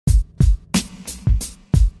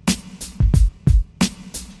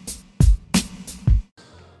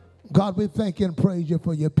God, we thank you and praise you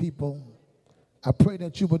for your people. I pray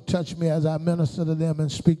that you would touch me as I minister to them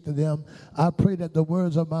and speak to them. I pray that the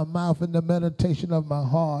words of my mouth and the meditation of my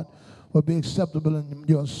heart will be acceptable in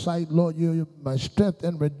your sight. Lord, you're my strength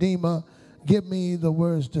and redeemer. Give me the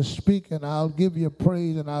words to speak, and I'll give you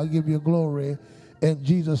praise and I'll give you glory. In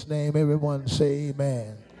Jesus' name, everyone say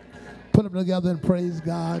amen. Put them together and praise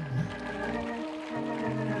God.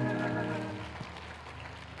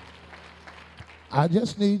 I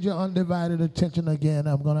just need your undivided attention again.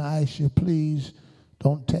 I'm going to ask you, please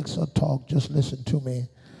don't text or talk. Just listen to me.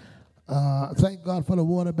 Thank God for the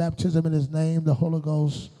water baptism in his name, the Holy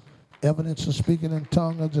Ghost, evidence of speaking in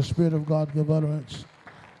tongues as the Spirit of God give utterance,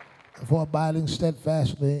 and for abiding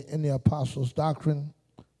steadfastly in the apostles' doctrine.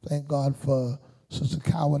 Thank God for Sister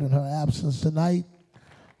Coward in her absence tonight,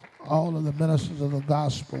 all of the ministers of the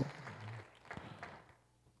gospel.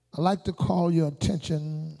 I'd like to call your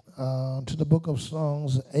attention to the book of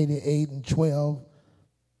Songs 88 and 12.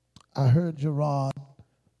 I heard Gerard.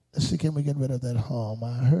 Let's see, can we get rid of that hum?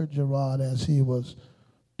 I heard Gerard as he was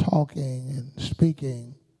talking and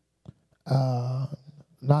speaking,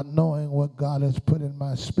 not knowing what God has put in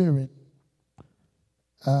my spirit.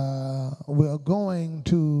 We're going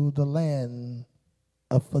to the land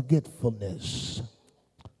of forgetfulness.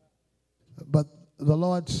 But the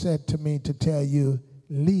Lord said to me to tell you,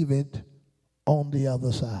 leave it on the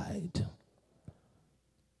other side.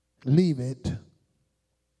 Leave it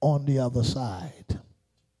on the other side.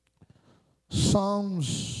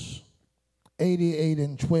 Psalms 88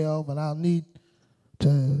 and 12, and I'll need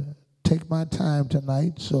to take my time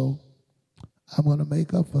tonight, so I'm going to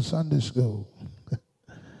make up for Sunday school.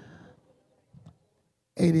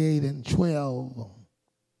 88 and 12.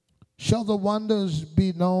 Shall the wonders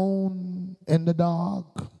be known in the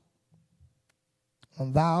dark?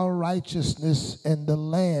 And thou righteousness in the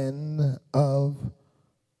land of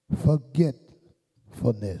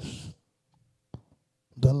forgetfulness.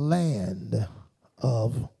 The land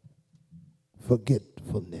of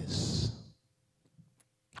forgetfulness.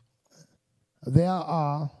 There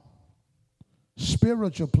are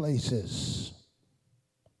spiritual places.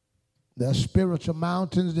 There are spiritual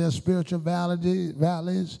mountains. There are spiritual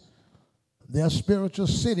valleys. There are spiritual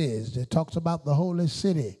cities. It talks about the holy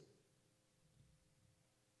city.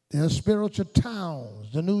 There are spiritual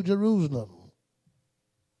towns, the New Jerusalem.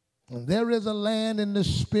 And there is a land in the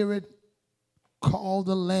spirit called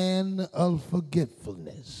the land of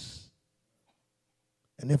forgetfulness.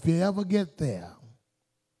 And if you ever get there,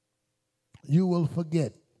 you will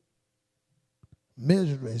forget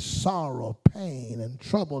misery, sorrow, pain, and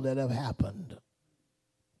trouble that have happened.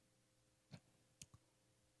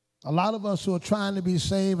 A lot of us who are trying to be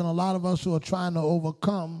saved and a lot of us who are trying to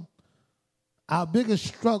overcome, our biggest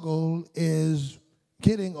struggle is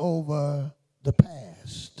getting over the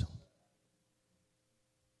past.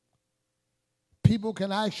 People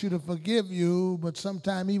can ask you to forgive you, but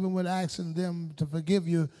sometimes even when asking them to forgive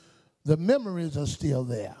you, the memories are still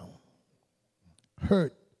there.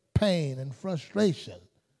 Hurt, pain, and frustration.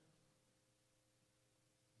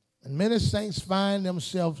 And many saints find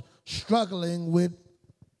themselves struggling with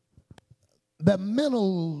the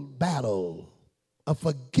mental battle of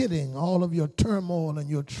forgetting all of your turmoil and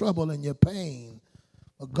your trouble and your pain.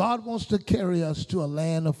 But God wants to carry us to a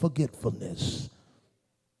land of forgetfulness,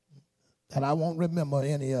 that I won't remember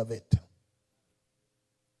any of it.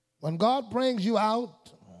 When God brings you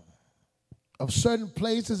out of certain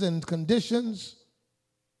places and conditions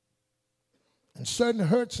and certain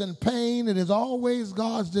hurts and pain, it is always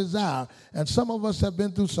God's desire. And some of us have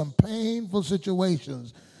been through some painful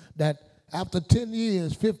situations that after 10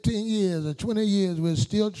 years, 15 years, or 20 years, we're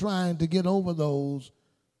still trying to get over those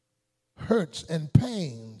hurts and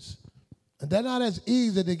pains. And they're not as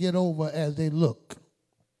easy to get over as they look.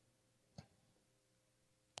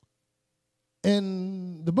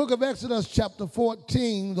 In the book of Exodus chapter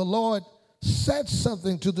 14, the Lord said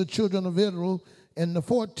something to the children of Israel in the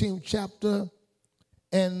 14th chapter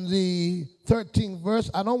and the 13th verse.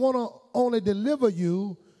 I don't want to only deliver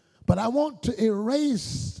you, but I want to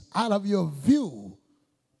erase out of your view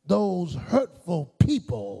those hurtful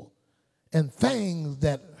people and things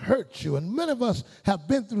that hurt you. And many of us have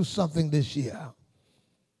been through something this year.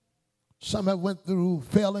 Some have went through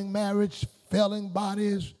failing marriage, failing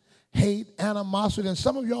bodies, hate, animosity, and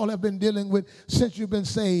some of y'all have been dealing with, since you've been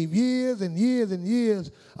saved, years and years and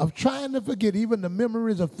years of trying to forget even the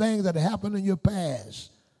memories of things that happened in your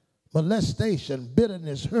past. Molestation,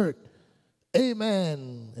 bitterness, hurt,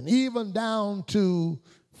 amen, and even down to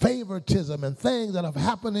favoritism and things that have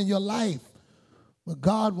happened in your life. But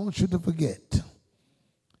God wants you to forget.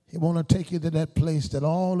 He wants to take you to that place that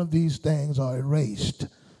all of these things are erased.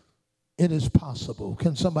 it is possible.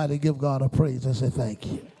 Can somebody give God a praise and say thank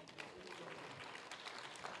you?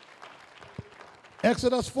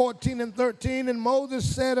 Exodus 14:13, and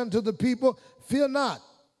Moses said unto the people, fear not,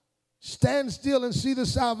 stand still and see the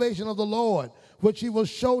salvation of the Lord, which he will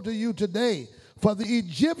show to you today. For the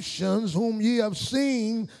Egyptians whom ye have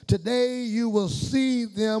seen, today you will see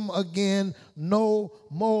them again no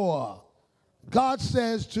more. God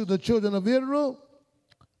says to the children of Israel,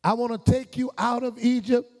 I want to take you out of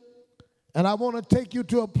Egypt, and I want to take you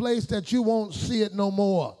to a place that you won't see it no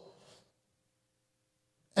more.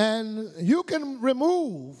 And you can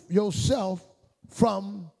remove yourself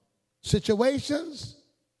from situations.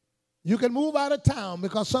 You can move out of town,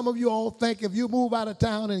 because some of you all think if you move out of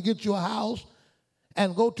town and get you a house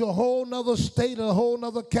and go to a whole nother state or a whole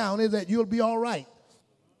nother county that you'll be all right.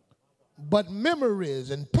 But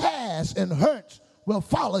memories and past and hurts will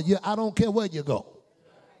follow you. I don't care where you go.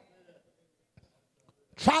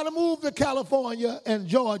 Try to move to California and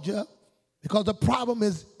Georgia, because the problem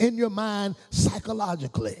is in your mind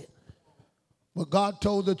psychologically. But God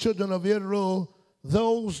told the children of Israel,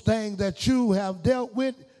 those things that you have dealt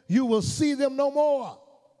with, you will see them no more.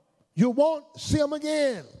 You won't see them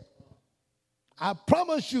again. I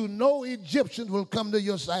promise you, no Egyptians will come to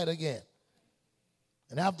your sight again.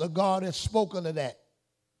 And after God has spoken to that,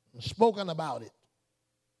 and spoken about it,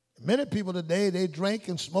 many people today, they drink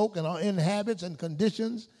and smoke and are in habits and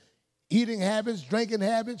conditions, eating habits, drinking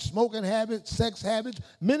habits, smoking habits, sex habits.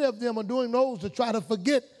 Many of them are doing those to try to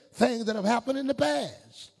forget things that have happened in the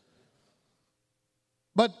past.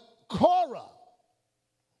 But Korah,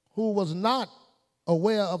 who was not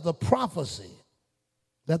aware of the prophecy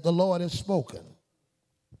that the Lord has spoken,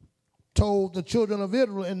 told the children of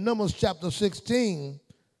Israel in Numbers chapter 16,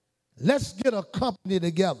 let's get a company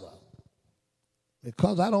together,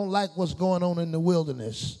 because I don't like what's going on in the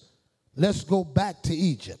wilderness. Let's go back to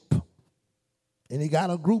Egypt. And he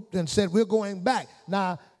got a group and said, we're going back.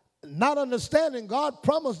 Now, not understanding, God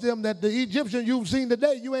promised them that the Egyptians you've seen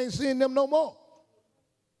today, you ain't seeing them no more.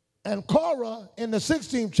 And Korah, in the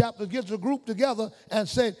 16th chapter, gets a group together and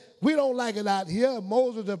said, we don't like it out here.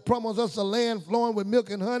 Moses had promised us a land flowing with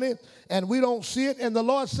milk and honey, and we don't see it. And the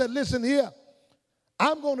Lord said, listen here,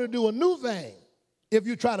 I'm going to do a new thing if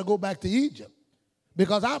you try to go back to Egypt,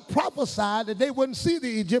 because I prophesied that they wouldn't see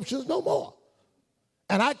the Egyptians no more.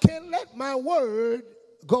 And I can't let my word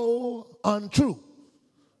go untrue.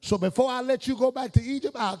 So before I let you go back to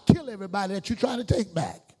Egypt, I'll kill everybody that you try to take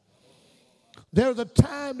back. There's a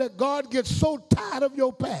time that God gets so tired of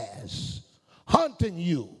your past, haunting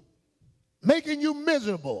you, making you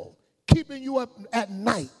miserable, keeping you up at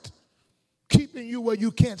night, keeping you where you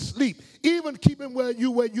can't sleep, even keeping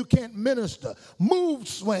you where you can't minister. Mood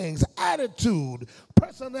swings, attitude,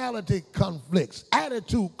 personality conflicts,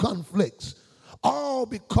 attitude conflicts. All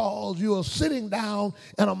because you are sitting down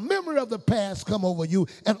and a memory of the past come over you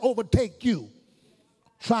and overtake you.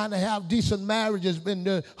 Trying to have decent marriages, and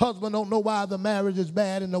the husband don't know why the marriage is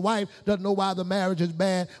bad, and the wife doesn't know why the marriage is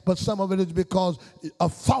bad, but some of it is because a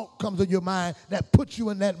thought comes in your mind that puts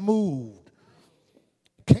you in that mood.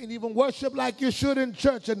 Can't even worship like you should in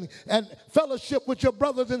church and fellowship with your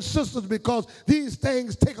brothers and sisters, because these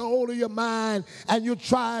things take a hold of your mind and you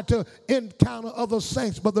try to encounter other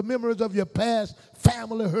saints, but the memories of your past,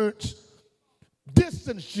 family hurts,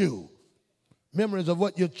 distance you. Memories of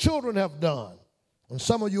what your children have done. And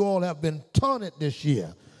some of you all have been taunted this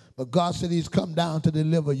year, but God said he's come down to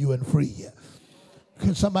deliver you and free you.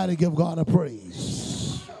 Can somebody give God a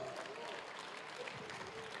praise?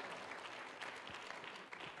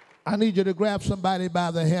 I need you to grab somebody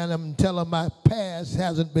by the hand and tell them my past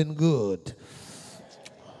hasn't been good.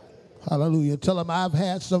 Hallelujah. Tell them I've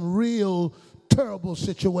had some real terrible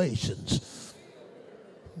situations.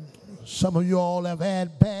 Some of you all have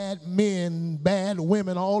had bad men, bad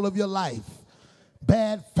women all of your life.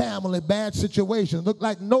 Bad family, bad situations. Look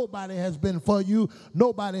like nobody has been for you.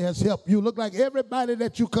 Nobody has helped you. Look like everybody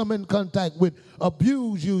that you come in contact with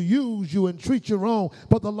abuse you, use you, and treat you wrong.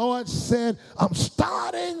 But the Lord said, I'm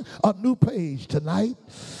starting a new page tonight.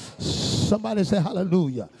 Somebody say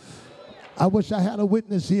hallelujah. I wish I had a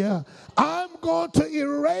witness here. I'm going to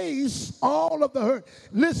erase all of the hurt.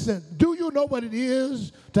 Listen, do you know what it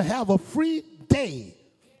is to have a free day,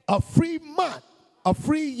 a free month, a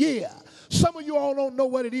free year? Some of you all don't know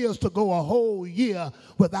what it is to go a whole year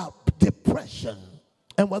without depression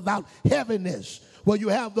and without heaviness, where you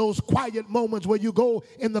have those quiet moments where you go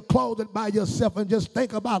in the closet by yourself and just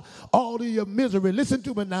think about all of your misery. Listen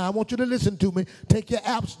to me now. I want you to listen to me. Take your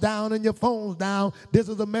apps down and your phones down. This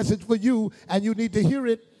is a message for you, and you need to hear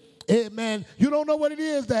it Amen. You don't know what it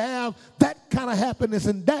is to have that kind of happiness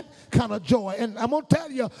and that kind of joy. And I'm going to tell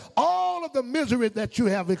you, all of the misery that you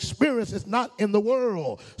have experienced is not in the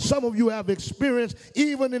world. Some of you have experienced,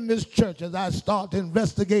 even in this church, as I start to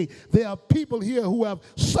investigate, there are people here who have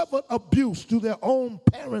suffered abuse to their own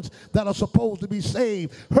parents that are supposed to be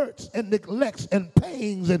saved. Hurts and neglects and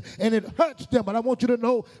pains, and it hurts them. But I want you to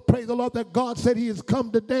know, praise the Lord, that God said he has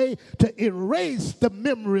come today to erase the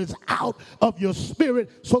memories out of your spirit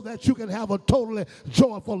so that you can have a totally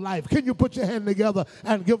joyful life. Can you put your hand together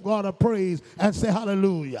and give God a praise and say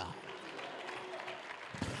hallelujah?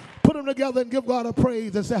 Put them together and give God a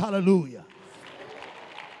praise and say hallelujah.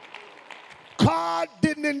 God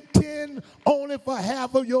didn't intend only for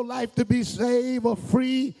half of your life to be saved or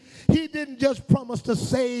free. He didn't just promise to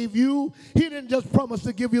save you. He didn't just promise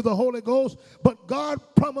to give you the Holy Ghost, but God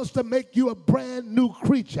promised to make you a brand new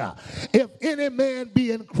creature. If any man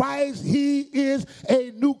be in Christ, he is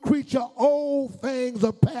a new creature. Old things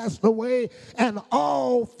are passed away and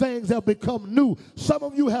all things have become new. Some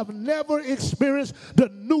of you have never experienced the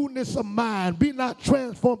newness of mind. Be not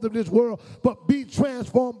transformed in this world, but be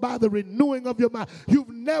transformed by the renewing of your mind. You've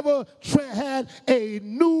never had a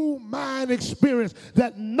new mind experience,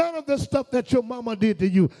 that none of the stuff that your mama did to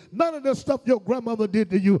you, none of the stuff your grandmother did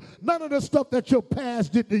to you, none of the stuff that your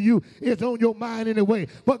past did to you is on your mind anyway.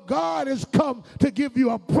 But God has come to give you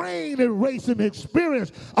a brain erasing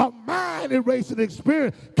experience, a mind erasing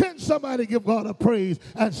experience. Can somebody give God a praise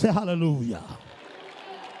and say hallelujah?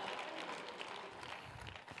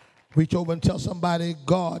 Reach over and tell somebody,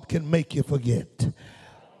 God can make you forget.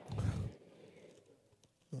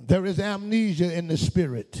 There is amnesia in the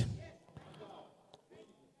spirit.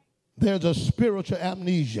 There's a spiritual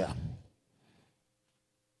amnesia.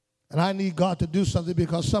 And I need God to do something,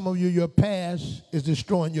 because some of you, your past is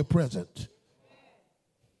destroying your present.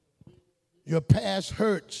 Your past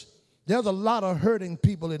hurts. There's a lot of hurting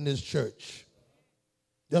people in this church.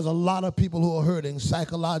 There's a lot of people who are hurting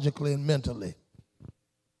psychologically and mentally.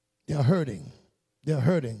 They're hurting. They're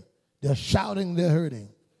hurting. They're shouting, they're hurting.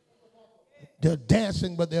 They're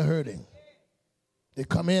dancing, but they're hurting. They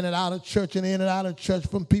come in and out of church and in and out of church,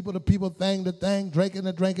 from people to people, thing to thing, drinking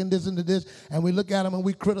to drinking, this and to this. And we look at them and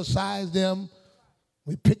we criticize them.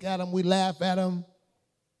 We pick at them, we laugh at them,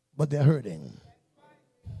 but they're hurting.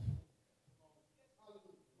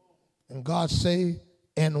 And God say,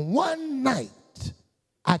 in one night,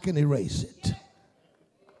 I can erase it.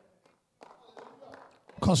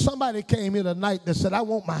 Because somebody came here tonight that said, I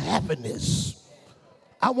want my happiness.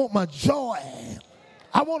 I want my joy.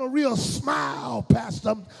 I want a real smile,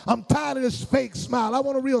 Pastor. I'm tired of this fake smile. I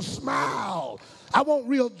want a real smile. I want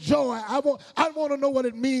real joy. I want to know what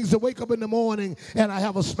it means to wake up in the morning and I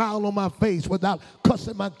have a smile on my face without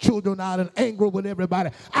cussing my children out and angry with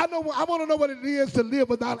everybody. I want to know what it is to live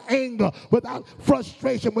without anger, without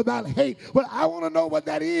frustration, without hate. But I want to know what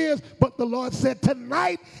that is. But the Lord said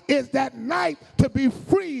tonight is that night to be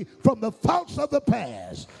free from the thoughts of the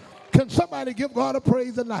past. Can somebody give God a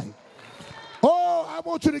praise tonight? Oh, I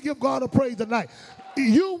want you to give God a praise tonight.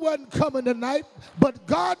 You wasn't coming tonight, but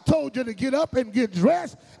God told you to get up and get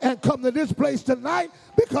dressed and come to this place tonight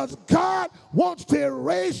because God wants to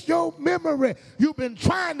erase your memory. You've been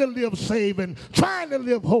trying to live saved and trying to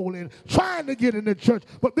live holy and trying to get in the church,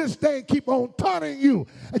 but this thing keep on taunting you.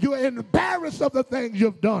 You're embarrassed of the things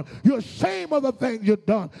you've done. You're ashamed of the things you've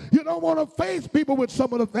done. You don't want to face people with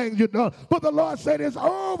some of the things you've done. But the Lord said it's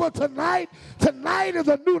over tonight. Tonight is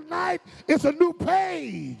a new night. It's a new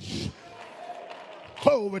page.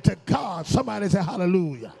 Glory to God. Somebody say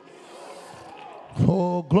hallelujah.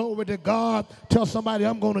 Oh, glory to God. Tell somebody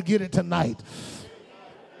I'm going to get it tonight.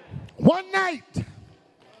 One night,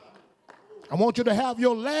 I want you to have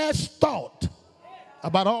your last thought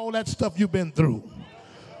about all that stuff you've been through.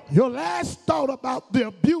 Your last thought about the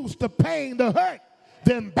abuse, the pain, the hurt,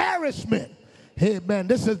 the embarrassment. Hey, man,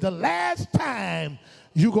 this is the last time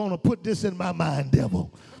you're going to put this in my mind,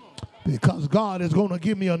 devil. Because God is going to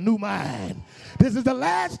give me a new mind. This is the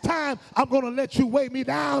last time I'm going to let you weigh me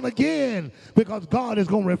down again, because God is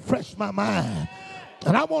going to refresh my mind.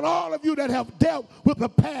 And I want all of you that have dealt with the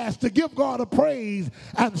past to give God a praise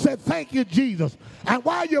and say, thank you, Jesus. And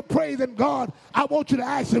while you're praising God, I want you to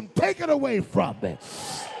ask him, take it away from me.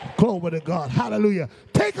 Glory to God. Hallelujah.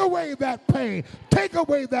 Take away that pain. Take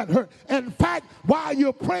away that hurt. In fact, while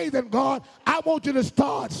you're praising God, I want you to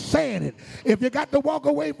start saying it. If you got to walk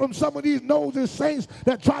away from some of these nosy saints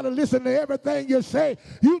that try to listen to everything you say,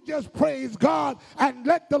 you just praise God and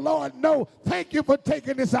let the Lord know, thank you for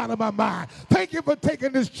taking this out of my mind. Thank you for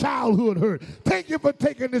taking this childhood hurt. Thank you for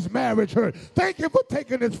taking this marriage hurt. Thank you for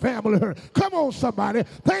taking this family hurt. Come on, somebody.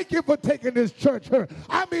 Thank you for taking this church hurt.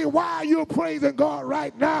 I mean, while you're praising God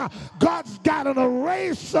right now, God's got an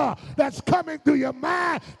eraser that's coming through your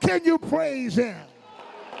mind. Can you praise him?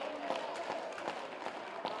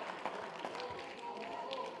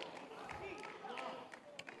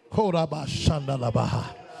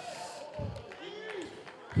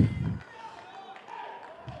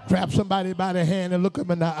 Grab somebody by the hand and look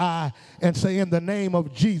them in the eye and say, in the name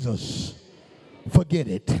of Jesus, forget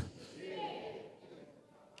it.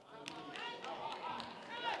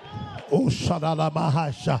 Oh,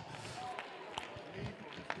 shadalabahasha.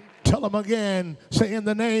 Tell them again, say, in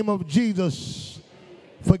the name of Jesus,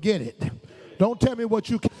 forget it. Don't tell me what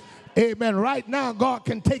you can. Amen. Right now, God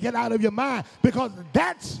can take it out of your mind because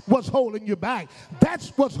that's what's holding you back.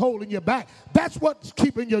 That's what's holding you back. That's what's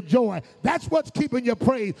keeping your joy. That's what's keeping your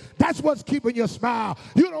praise. That's what's keeping your smile.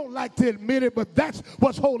 You don't like to admit it, but that's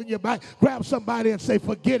what's holding you back. Grab somebody and say,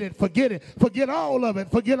 forget it, forget it, forget all of it,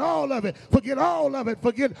 forget all of it, forget all of it,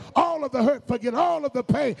 forget all of the hurt, forget all of the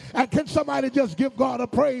pain. And can somebody just give God a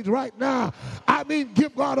praise right now? I mean,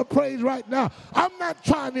 give God a praise right now. I'm not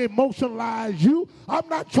trying to emotionalize you. I'm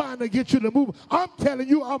not trying to get you to move. I'm telling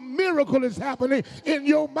you, a miracle is happening in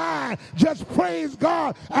your mind. Just praise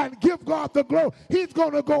God and give God the glory. He's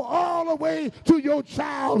going to go all the way to your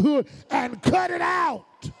childhood and cut it out.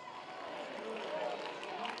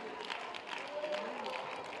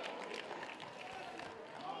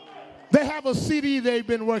 They have a CD they've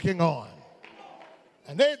been working on.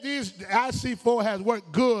 And IC4 has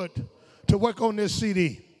worked good to work on this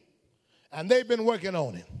CD. And they've been working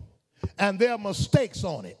on it. And there are mistakes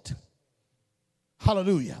on it.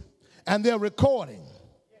 Hallelujah. And they're recording.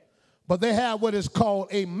 But they have what is called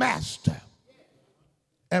a master.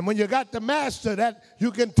 And when you got the master, that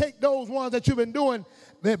you can take those ones that you've been doing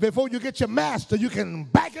before you get your master, you can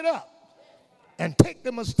back it up and take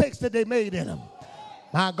the mistakes that they made in them.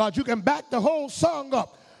 My God, you can back the whole song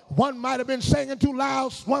up. One might have been singing too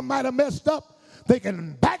loud. One might have messed up. They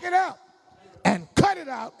can back it up and cut it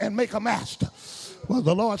out and make a master. Well,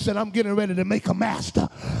 the Lord said, I'm getting ready to make a master.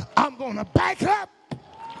 I'm going to back up.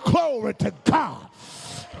 Glory to God.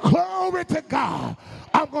 Glory to God.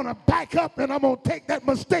 I'm going to back up and I'm going to take that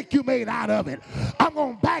mistake you made out of it. I'm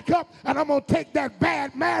going to back up and I'm going to take that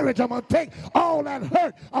bad marriage. I'm going to take all that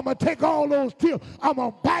hurt. I'm going to take all those tears. I'm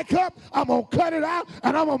going to back up. I'm going to cut it out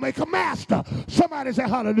and I'm going to make a master. Somebody say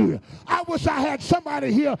hallelujah. I wish I had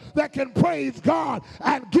somebody here that can praise God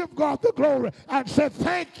and give God the glory and say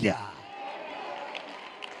thank you.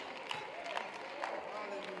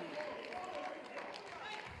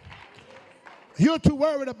 You're too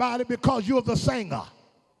worried about it because you're the singer.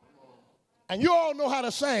 And you all know how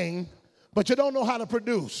to sing, but you don't know how to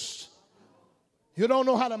produce. You don't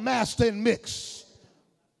know how to master and mix.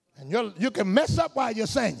 And you can mess up while you're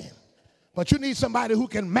singing, but you need somebody who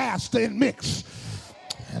can master and mix.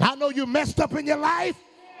 And I know you messed up in your life,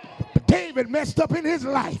 but David messed up in his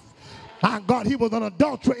life. My God, he was an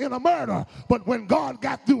adulterer and a murderer. But when God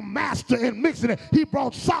got through master and mixing it, he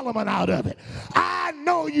brought Solomon out of it. I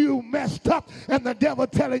know you messed up and the devil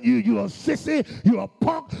telling you you're a sissy, you're a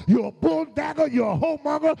punk, you're a bulldagger, you're a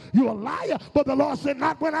homemonger, you're a liar. But the Lord said,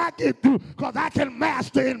 not when I get through, because I can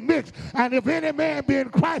master and mix. And if any man be in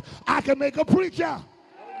Christ, I can make a preacher.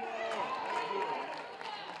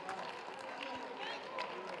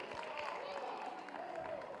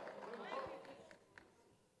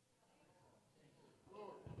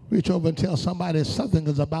 Reach over and tell somebody something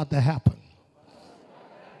is about to happen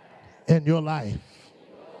in your life.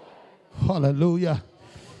 Hallelujah.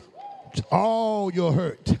 All your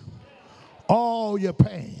hurt, all your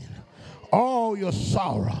pain, all your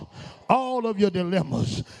sorrow, all of your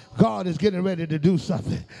dilemmas, God is getting ready to do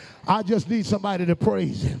something. I just need somebody to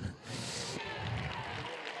praise him.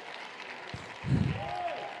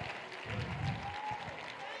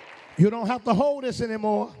 You don't have to hold this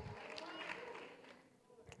anymore.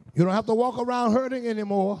 You don't have to walk around hurting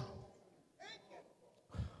anymore,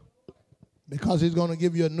 because he's going to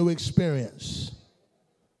give you a new experience.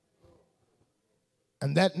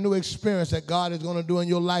 And that new experience that God is going to do in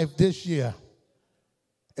your life this year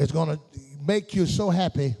is going to make you so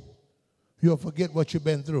happy you'll forget what you've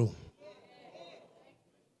been through.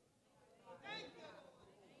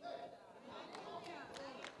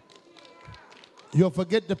 You'll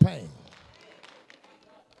forget the pain.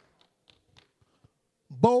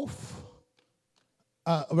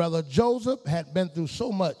 Joseph had been through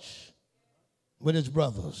so much with his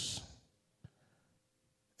brothers.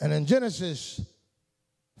 And in Genesis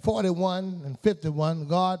 41 and 51,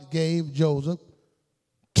 God gave Joseph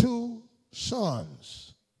 2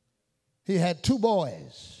 sons. He had 2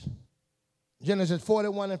 boys. Genesis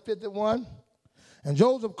 41 and 51. And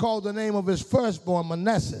Joseph called the name of his firstborn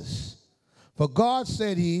Manasseh. For God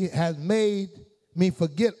said, he has made me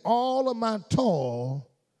forget all of my toil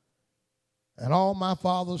and all my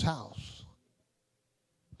father's house.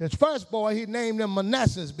 His first boy, he named him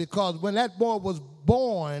Manasseh because when that boy was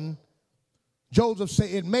born, Joseph said,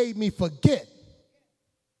 it made me forget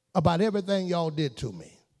about everything y'all did to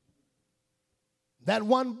me. That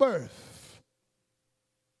one birth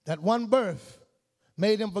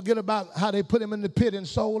made him forget about how they put him in the pit and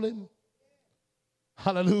sold him.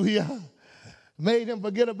 Hallelujah. Made him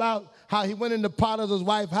forget about how he went into Potiphar's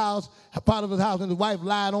house, and his wife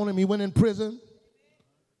lied on him. He went in prison.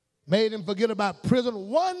 Made him forget about prison.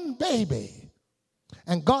 One baby.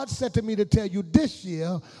 And God said to me to tell you this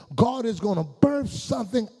year, God is going to birth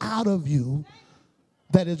something out of you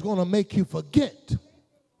that is going to make you forget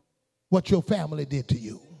what your family did to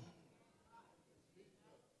you.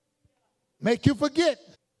 Make you forget.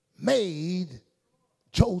 Made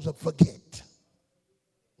Joseph forget.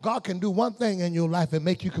 God can do one thing in your life and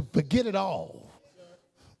make you forget it all.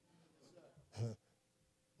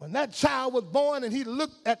 When that child was born and he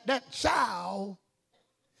looked at that child,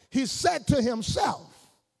 he said to himself,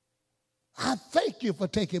 I thank you for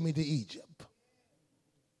taking me to Egypt,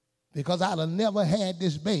 because I'd have never had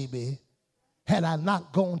this baby had I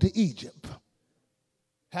not gone to Egypt.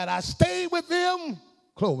 Had I stayed with them,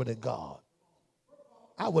 glory to God,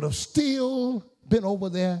 I would have still been over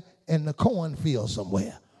there in the cornfield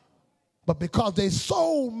somewhere. But because they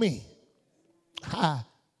sold me, I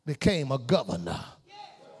became a governor.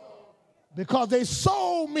 Because they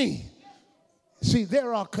sold me. See,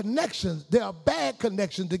 there are connections. There are bad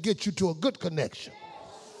connections to get you to a good connection.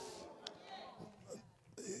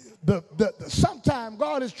 Sometimes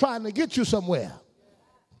God is trying to get you somewhere.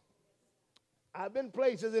 I've been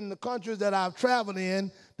places in the countries that I've traveled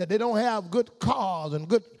in that they don't have good cars and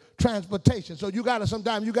good transportation. So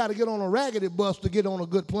sometimes you got to get on a raggedy bus to get on a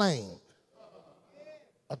good plane.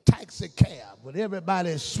 A taxi cab with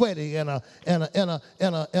everybody sweaty I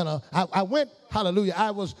went, hallelujah,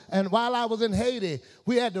 and while I was in Haiti,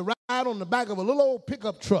 we had to ride on the back of a little old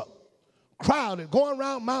pickup truck, crowded, going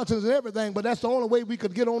around mountains and everything, but that's the only way we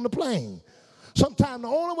could get on the plane. Sometimes the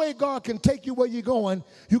only way God can take you where you're going,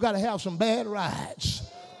 you got to have some bad rides.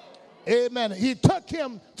 Amen. He took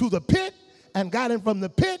him to the pit and got him from the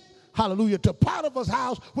pit, hallelujah, to Potiphar's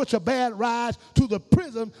house, which are bad rides, to the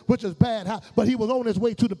prison, which is bad house, but he was on his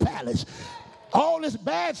way to the palace. All this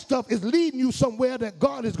bad stuff is leading you somewhere that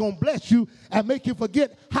God is going to bless you and make you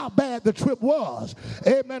forget how bad the trip was.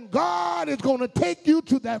 Amen. God is going to take you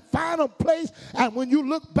to that final place, and when you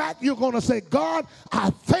look back, you're going to say, God,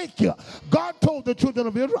 I thank you. God told the children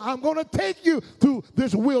of Israel, I'm going to take you through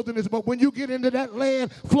this wilderness, but when you get into that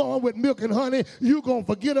land flowing with milk and honey, you're going to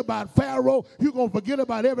forget about Pharaoh. You're going to forget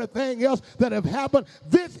about everything else that have happened.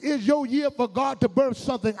 This is your year for God to birth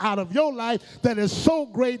something out of your life that is so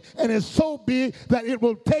great and is so big that it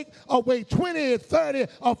will take away 20, 30,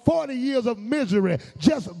 or 40 years of misery.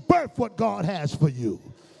 Just birth what God has for you.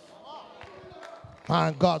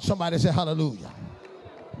 My God, somebody say hallelujah.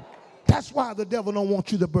 That's why the devil don't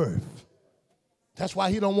want you to birth. That's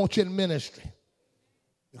why he don't want you in ministry.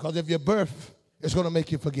 Because if you birth, it's going to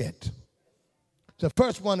make you forget. The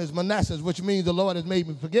first one is Manasseh, which means the Lord has made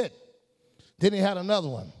me forget. Then he had another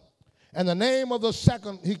one. And the name of the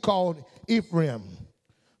second he called Ephraim.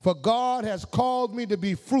 For God has called me to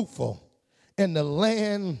be fruitful in the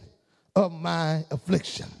land of my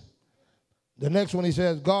affliction. The next one he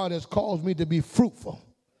says, God has caused me to be fruitful.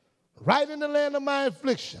 Right in the land of my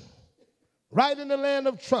affliction. Right in the land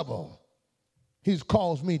of trouble. He's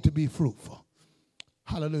caused me to be fruitful.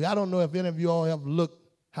 Hallelujah. I don't know if any of you all have looked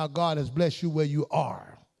how God has blessed you where you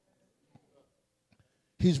are.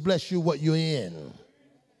 He's blessed you what you're in.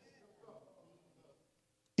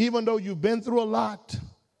 Even though you've been through a lot,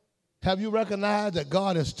 have you recognized that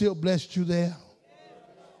God has still blessed you there?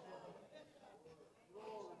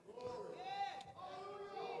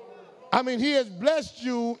 I mean, he has blessed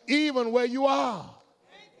you even where you are.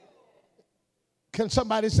 Can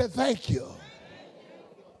somebody say thank you?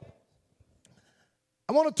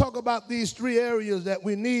 I want to talk about these 3 areas that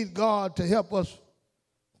we need God to help us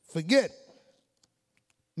forget.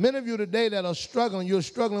 Many of you today that are struggling, you're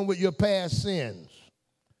struggling with your past sins.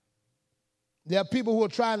 There are people who are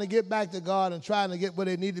trying to get back to God and trying to get where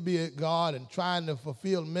they need to be at God and trying to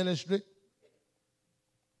fulfill ministry.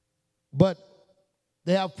 but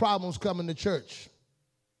they have problems coming to church,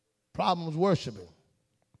 problems worshiping,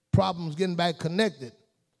 problems getting back connected.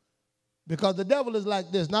 Because the devil is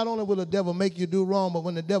like this. Not only will the devil make you do wrong, but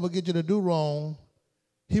when the devil gets you to do wrong,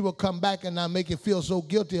 he will come back and now make you feel so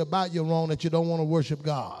guilty about your wrong that you don't want to worship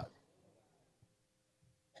God.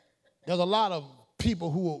 There's a lot of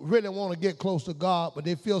people who really want to get close to God, but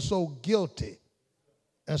they feel so guilty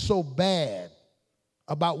and so bad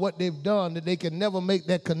about what they've done that they can never make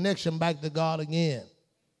that connection back to God again.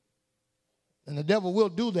 And the devil will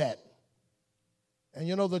do that. And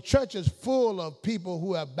you know, the church is full of people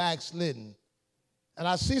who have backslidden. And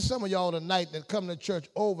I see some of y'all tonight that come to church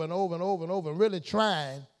over and over and over and over, really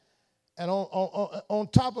trying. And on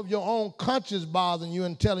top of your own conscience bothering you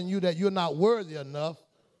and telling you that you're not worthy enough,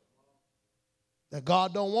 that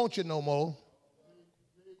God don't want you no more,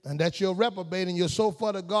 and that you're reprobating, you're so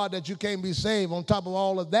far to God that you can't be saved. On top of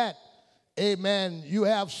all of that, amen, you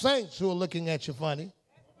have saints who are looking at you funny.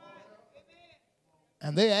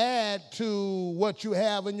 And they add to what you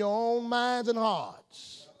have in your own minds and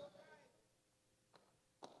hearts.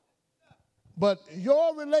 But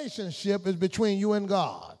your relationship is between you and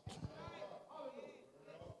God.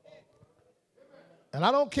 And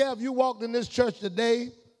I don't care if you walked in this church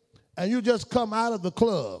today and you just come out of the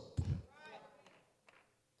club.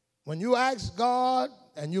 When you ask God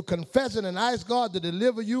and you confess it and ask God to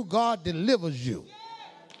deliver you, God delivers you.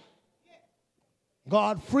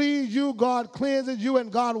 God frees you, God cleanses you,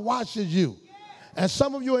 and God washes you. And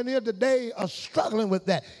some of you in here today are struggling with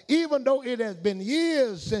that, even though it has been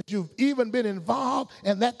years since you've even been involved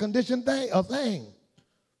in that condition thing.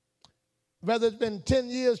 Whether it's been 10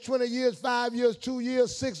 years, 20 years, 5 years, 2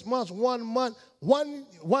 years, 6 months, 1 month,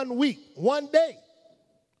 one week, 1 day,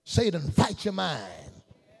 Satan fight your mind.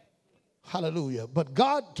 Hallelujah. But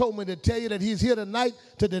God told me to tell you that he's here tonight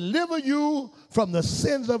to deliver you from the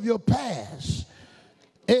sins of your past.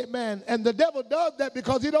 Amen. And the devil does that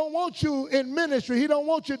because he don't want you in ministry. He don't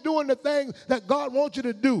want you doing the things that God wants you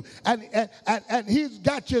to do. And he's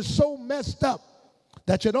got you so messed up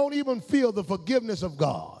that you don't even feel the forgiveness of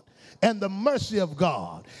God and the mercy of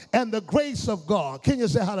God and the grace of God. Can you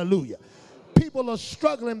say hallelujah? People are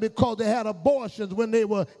struggling because they had abortions when they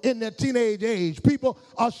were in their teenage age. People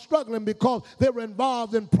are struggling because they were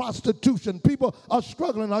involved in prostitution. People are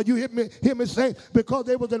struggling, are you hear me say, because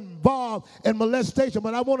they was involved in molestation.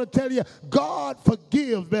 But I want to tell you, God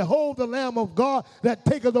forgives. Behold the Lamb of God that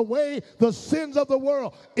taketh away the sins of the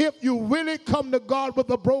world. If you really come to God with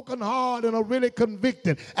a broken heart and are really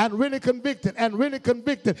convicted and really convicted and really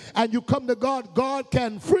convicted, and you come to God, God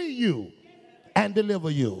can free you and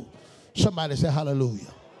deliver you. Somebody say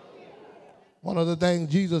hallelujah. One of the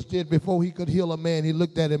things Jesus did before he could heal a man, he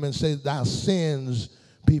looked at him and said, thy sins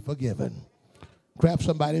be forgiven. Grab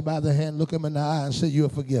somebody by the hand, look him in the eye and say, you are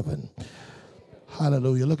forgiven.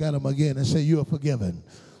 Hallelujah. Look at him again and say, you are forgiven.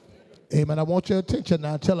 Amen. I want your attention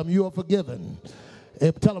now. Tell him you are forgiven.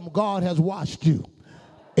 Tell him God has washed you.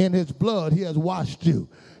 In his blood, he has washed you.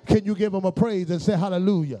 Can you give him a praise and say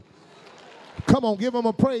hallelujah? Come on, give him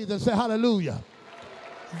a praise and say hallelujah.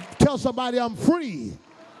 Tell somebody I'm free.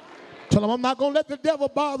 Tell them I'm not going to let the devil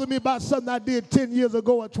bother me about something I did 10 years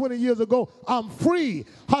ago or 20 years ago. I'm free.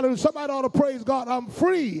 Hallelujah. Somebody ought to praise God. I'm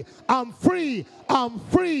free. I'm free. I'm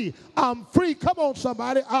free. I'm free. Come on,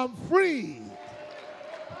 somebody. I'm free.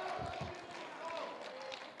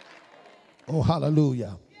 Oh,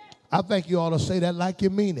 hallelujah. I think you ought to say that like you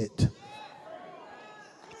mean it.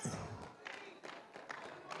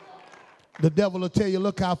 The devil will tell you,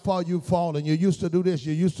 look how far you've fallen. You used to do this.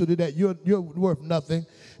 You used to do that. You're worth nothing.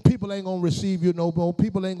 People ain't going to receive you no more.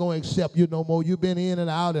 People ain't going to accept you no more. You've been in and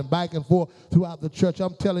out and back and forth throughout the church.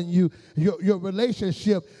 I'm telling you, your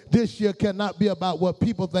relationship this year cannot be about what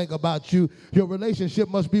people think about you. Your relationship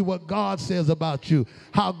must be what God says about you,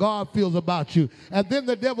 how God feels about you. And then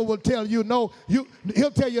the devil will tell you, no, he'll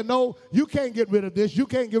tell you, no, you can't get rid of this. You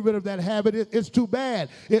can't get rid of that habit. It's too bad.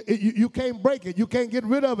 You can't break it. You can't get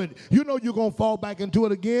rid of it. You know you're going to fall back into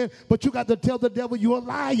it again, but you got to tell the devil you're a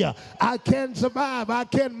liar. I can survive. I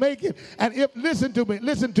can make it. And listen to me.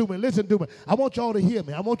 I want y'all to hear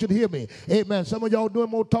me. I want you to hear me. Amen. Some of y'all doing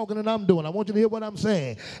more talking than I'm doing. I want you to hear what I'm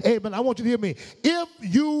saying. Amen. I want you to hear me. If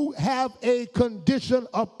you have a condition,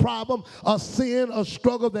 a problem, a sin, a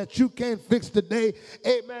struggle that you can't fix today,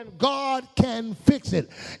 amen, God can fix it.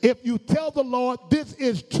 If you tell the Lord, this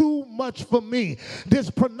is too much for me. This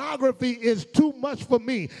pornography is too much for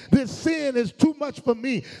me. This sin is too much for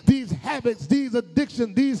me. These habits, these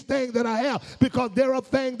addictions, these things that I have, because there are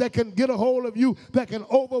things that can get a hold of you, that can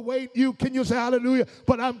overweight you. Can you say hallelujah?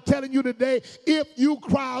 But I'm telling you today, if you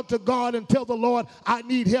cry out to God and tell the Lord, I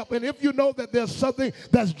need help, and if you know that there's something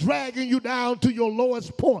that's dragging you down to your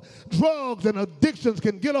lowest point, drugs and addictions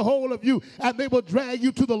can get a hold of you and they will drag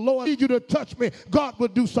you to the lowest. I need you to touch me. God will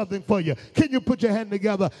do something for you. Can you put your hand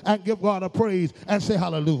together and give God a praise and say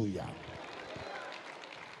hallelujah?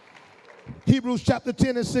 Hebrews chapter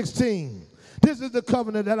 10 and 16. This is the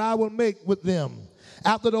covenant that I will make with them.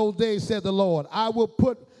 After those days, said the Lord, I will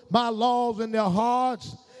put my laws in their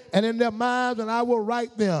hearts and in their minds, and I will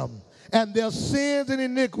write them. And their sins and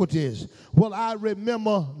iniquities will I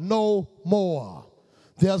remember no more.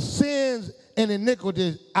 Their sins and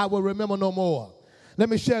iniquities I will remember no more. Let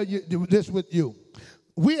me share this with you.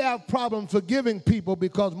 We have problems forgiving people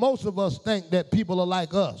because most of us think that people are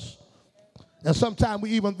like us. And sometimes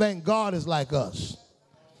we even think God is like us.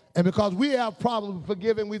 And because we have problems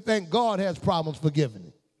forgiving, we think God has problems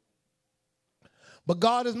forgiving. But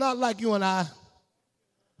God is not like you and I.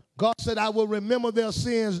 God said, I will remember their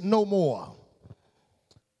sins no more.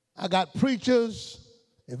 I got preachers,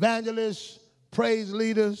 evangelists, praise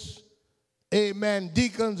leaders, amen,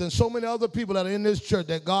 deacons, and so many other people that are in this church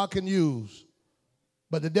that God can use.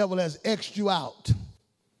 But the devil has X'd you out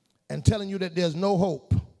and telling you that there's no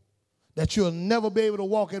hope, that you'll never be able to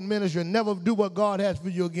walk in ministry and never do what God has for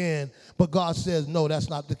you again. But God says, no, that's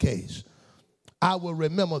not the case. I will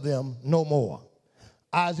remember them no more.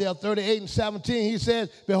 Isaiah 38 and 17, he says,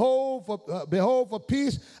 behold, for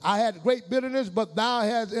peace I had great bitterness, but thou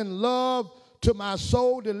hast in love to my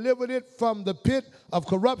soul delivered it from the pit of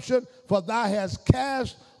corruption, for thou hast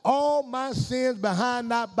cast all my sins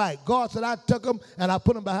behind thy back. God said, I took them and I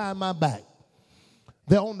put them behind my back.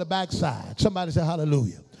 They're on the backside. Somebody say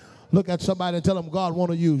hallelujah. Look at somebody and tell them God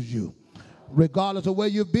want to use you. Regardless of where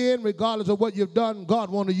you've been, regardless of what you've done, God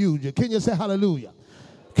want to use you. Can you say hallelujah?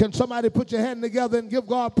 Can somebody put your hand together and give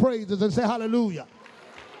God praises and say hallelujah?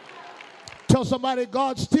 Tell somebody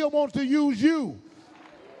God still wants to use you.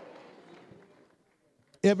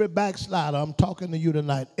 Every backslider, I'm talking to you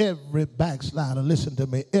tonight, every backslider, listen to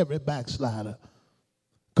me, every backslider,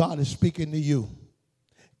 God is speaking to you.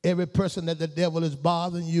 Every person that the devil is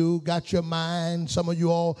bothering you, got your mind. Some of you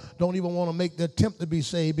all don't even want to make the attempt to be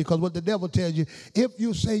saved because what the devil tells you, if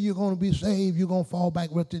you say you're going to be saved, you're going to fall back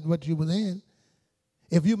what you were in.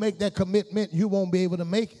 If you make that commitment, you won't be able to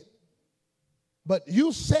make it. But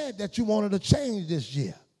you said that you wanted to change this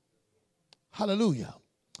year. Hallelujah.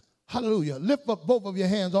 Hallelujah. Lift up both of your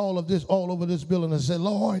hands all over this building and say,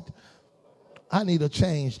 Lord, I need a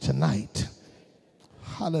change tonight.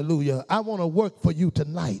 Hallelujah. I want to work for you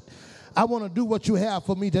tonight. I want to do what you have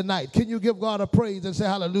for me tonight. Can you give God a praise and say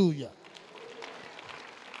hallelujah?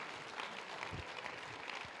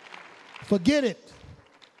 Forget it.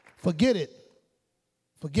 Forget it.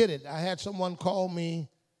 Forget it. I had someone call me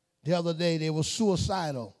the other day. They were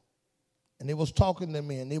suicidal. And they was talking to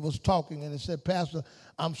me, and they was talking, and they said, Pastor,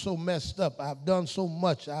 I'm so messed up. I've done so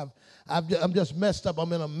much. I'm just messed up.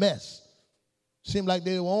 I'm in a mess. Seemed like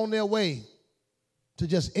they were on their way to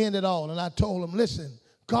just end it all. And I told them, listen,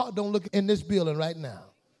 God don't look in this building right now.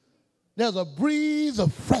 There's a breeze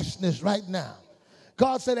of freshness right now.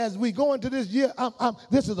 God said, as we go into this year,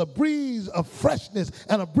 this is a breeze of freshness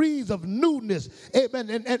and a breeze of newness. Amen.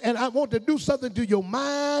 And I want to do something to your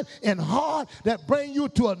mind and heart that bring you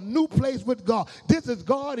to a new place with God. This is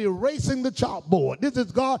God erasing the chalkboard. This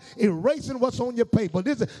is God erasing what's on your paper.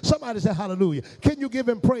 Somebody say hallelujah. Can you give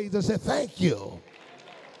him praise and say thank you?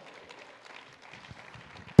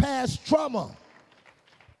 Past trauma.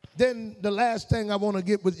 Then the last thing I want to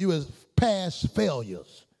get with you is past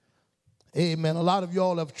failures. Amen. A lot of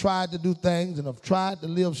y'all have tried to do things and have tried to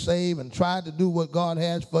live saved and tried to do what God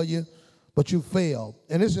has for you, but you failed.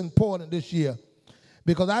 And it's important this year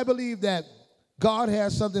because I believe that God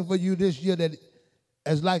has something for you this year that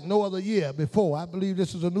is like no other year before. I believe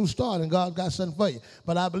this is a new start and God got something for you.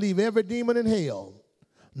 But I believe every demon in hell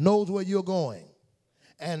knows where you're going.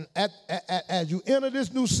 And as you enter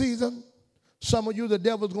this new season, some of you, the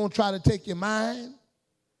devil's going to try to take your mind.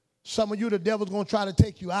 Some of you, the devil's going to try to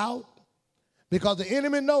take you out. Because the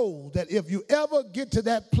enemy knows that if you ever get to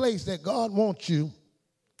that place that God wants you,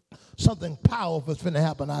 something powerful is going to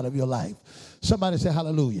happen out of your life. Somebody say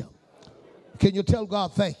hallelujah. Can you tell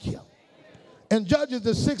God thank you? In Judges,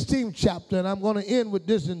 the 16th chapter, and I'm going to end with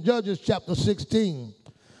this in Judges chapter 16,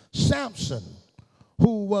 Samson,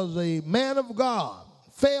 who was a man of God,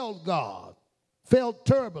 failed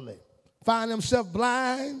terribly, found himself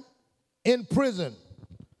blind, in prison.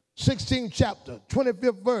 16th chapter,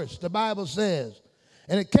 25th verse, the Bible says,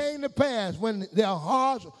 and it came to pass when their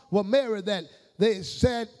hearts were merry that they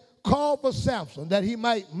said, called for Samson that he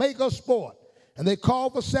might make a sport. And they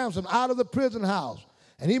called for Samson out of the prison house.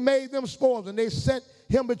 And he made them sports, and they set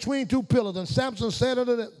him between two pillars. And Samson said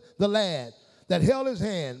unto the lad that held his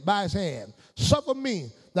hand by his hand, suffer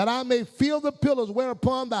me that I may feel the pillars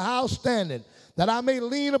whereupon the house standeth, that I may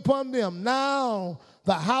lean upon them. Now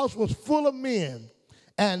the house was full of men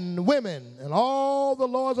and women, and all the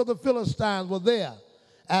lords of the Philistines were there.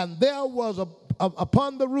 And there was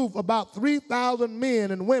upon the roof about 3,000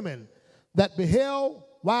 men and women that beheld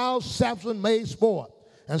while Samson made sport.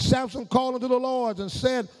 And Samson called unto the Lord and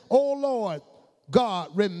said, O Lord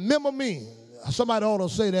God, remember me. Somebody ought to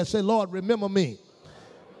say that. Say, Lord, remember me.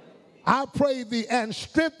 I pray thee and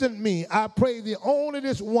strengthen me. I pray thee only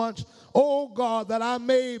this once, O God, that I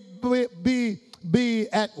may be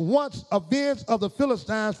at once avenged of the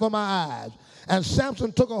Philistines for my eyes. And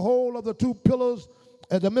Samson took a hold of the two pillars,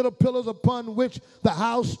 the middle pillars upon which the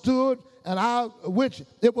house stood, and out which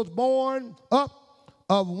it was borne up,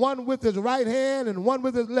 of one with his right hand and one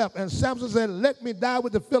with his left. And Samson said, let me die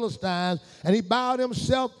with the Philistines. And he bowed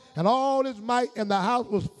himself, and all his might, and the house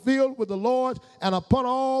was filled with the Lord, and upon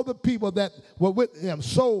all the people that were with him,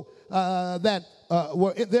 so that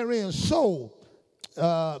were therein. So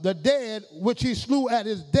the dead which he slew at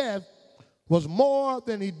his death was more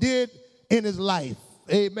than he did in his life.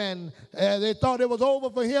 Amen. They thought it was over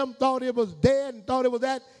for him, thought it was dead, and thought it was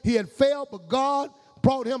that. He had failed, but God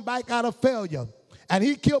brought him back out of failure. And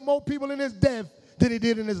he killed more people in his death than he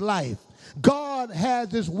did in his life. God has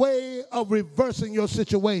this way of reversing your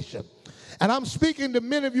situation. And I'm speaking to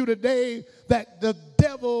many of you today that the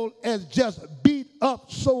devil has just beat up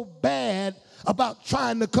so bad about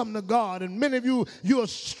trying to come to God. And many of you, you are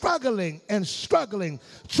struggling and struggling,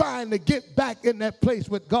 trying to get back in that place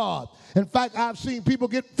with God. In fact, I've seen people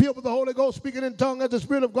get filled with the Holy Ghost, speaking in tongues as the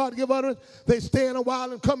Spirit of God give utterance. They stay in a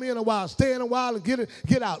while and come in a while, stay in a while and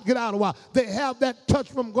get out a while. They have that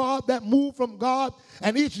touch from God, that move from God.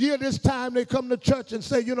 And each year this time they come to church and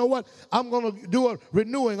say, you know what, I'm going to do a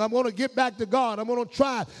renewing. I'm going to get back to God. I'm going to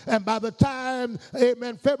try. And by the time,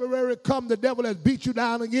 amen, February comes, the devil has beat you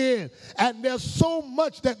down again. And there's so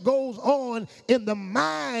much that goes on in the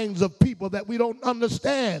minds of people that we don't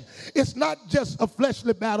understand. It's not just a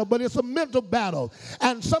fleshly battle, but it's a mental battle.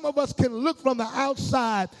 And some of us can look from the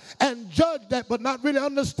outside and judge that, but not really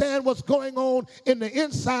understand what's going on in the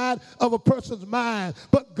inside of a person's mind.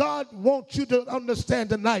 But God wants you to understand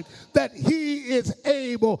tonight that he is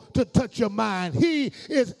able to touch your mind. He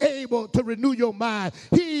is able to renew your mind.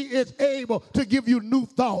 He is able to give you new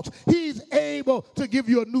thoughts. He's able to give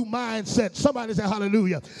you a new mindset. Somebody say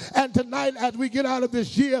hallelujah. And tonight, as we get out of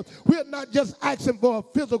this year, we're not just asking for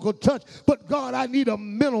a physical touch, but God, I need a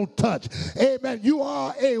mental touch. Amen. You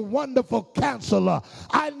are a wonderful counselor.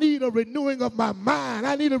 I need a renewing of my mind.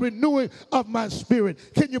 I need a renewing of my spirit.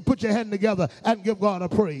 Can you put your hand together and give God a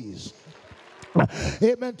praise?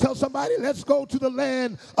 Amen. Tell somebody, let's go to the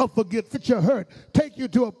land of forget your hurt. Take you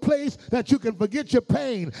to a place that you can forget your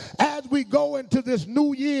pain. As we go into this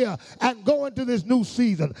new year and go into this new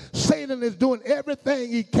season, Satan is doing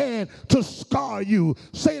everything he can to scar you.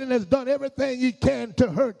 Satan has done everything he can to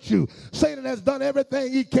hurt you. Satan has done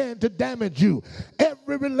everything he can to damage you.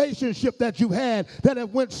 Every relationship that you had that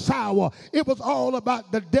have went sour, it was all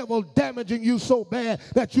about the devil damaging you so bad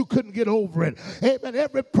that you couldn't get over it. Amen.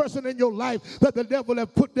 Every person in your life that the devil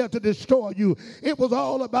have put there to destroy you, it was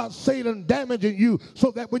all about Satan damaging you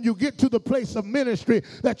so that when you get to the place of ministry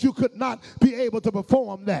that you could not be able to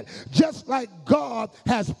perform that. Just like God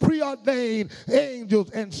has preordained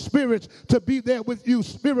angels and spirits to be there with you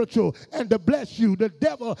spiritual and to bless you, the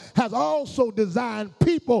devil has also designed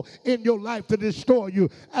people in your life to destroy you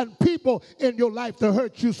and people in your life to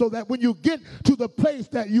hurt you, so that when you get to the place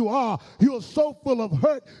that you are, you're so full of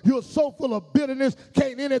hurt, you're so full of bitterness,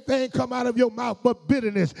 can't anything come out of your mouth but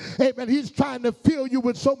bitterness. Amen. He's trying to fill you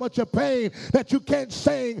with so much of pain that you can't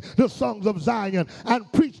sing the songs of Zion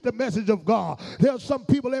and preach the message of God. There are some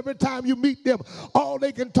people, every time you meet them, all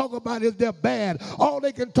they can talk about is their bad. All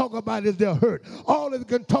they can talk about is their hurt. All they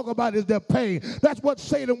can talk about is their pain. That's what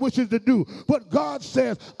Satan wishes to do. But God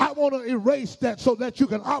says, I want to erase that so that you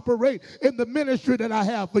can operate in the ministry that I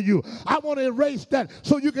have for you. I want to erase that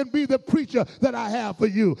so you can be the preacher that I have for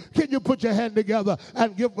you. Can you put your hand together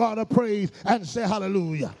and give God a praise and say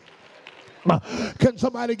hallelujah? Can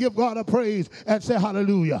somebody give God a praise and say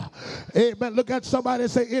hallelujah? Amen. Look at somebody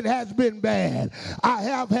and say, it has been bad. I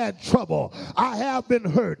have had trouble. I have been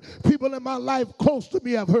hurt. People in my life close to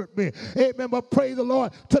me have hurt me. Amen. But praise the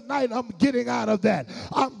Lord, tonight I'm getting out of that.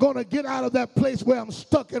 I'm going to get out of that place where I'm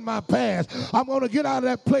stuck in my past. I'm going to get out of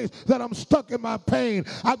that place that I'm stuck in my pain.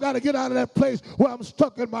 I've got to get out of that place where I'm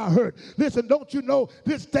stuck in my hurt. Listen, don't you know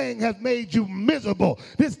this thing has made you miserable?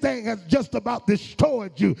 This thing has just about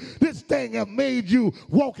destroyed you. This thing have made you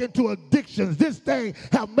walk into addictions. This thing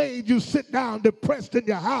have made you sit down depressed in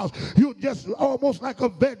your house. You're just almost like a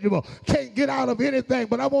vegetable. Can't get out of anything.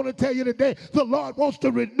 But I want to tell you today, the Lord wants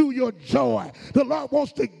to renew your joy. The Lord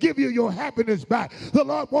wants to give you your happiness back. The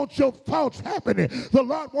Lord wants your thoughts happening. The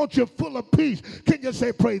Lord wants you full of peace. Can you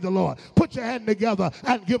say praise the Lord? Put your hand together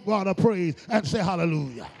and give God a praise and say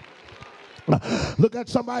hallelujah. Look at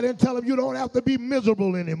somebody and tell them you don't have to be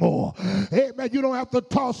miserable anymore. Amen. You don't have to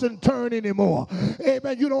toss and turn anymore.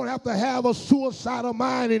 Amen. You don't have to have a suicidal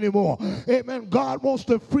mind anymore. Amen. God wants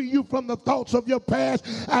to free you from the thoughts of your past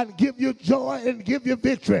and give you joy and give you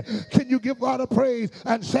victory. Can you give God a praise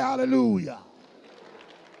and say hallelujah?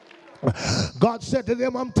 God said to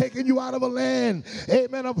them, I'm taking you out of a land,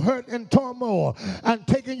 amen, of hurt and turmoil, and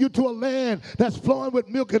taking you to a land that's flowing with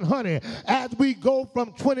milk and honey. As we go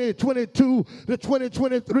from 2022 to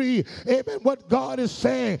 2023, amen, what God is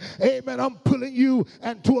saying, amen, I'm pulling you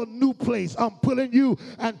into a new place. I'm pulling you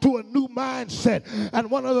into a new mindset. And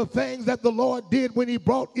one of the things that the Lord did when he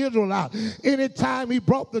brought Israel out, anytime he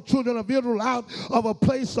brought the children of Israel out of a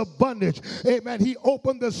place of bondage, amen, he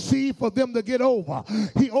opened the sea for them to get over.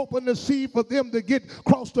 He opened the sea for them to get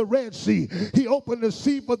across the Red Sea. He opened the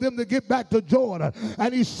sea for them to get back to Jordan.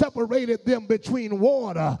 And he separated them between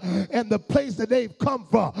water and the place that they've come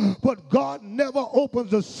from. But God never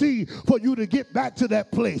opens the sea for you to get back to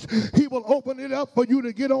that place. He will open it up for you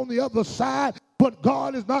to get on the other side. But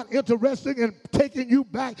God is not interested in taking you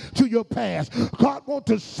back to your past. God wants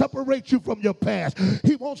to separate you from your past.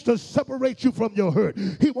 He wants to separate you from your hurt.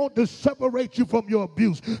 He wants to separate you from your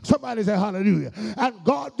abuse. Somebody say hallelujah. And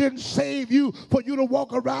God didn't save you for you to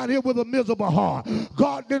walk around here with a miserable heart.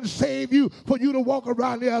 God didn't save you for you to walk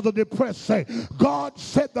around here as a depressed saint. God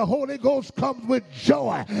said the Holy Ghost comes with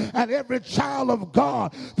joy. And every child of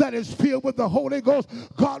God that is filled with the Holy Ghost,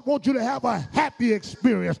 God wants you to have a happy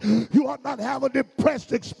experience. You ought not have a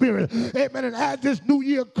depressed experience. Amen. And as this new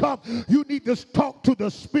year comes, you need to talk to the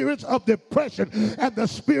spirits of depression and the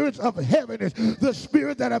spirits of heaviness, the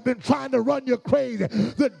spirits that have been trying to run you crazy,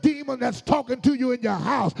 the demon that's talking to you in your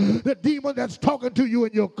house, the demon that's talking to you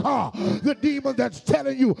in your car, the demon that's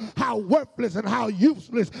telling you how worthless and how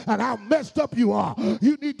useless and how messed up you are.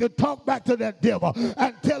 You need to talk back to that devil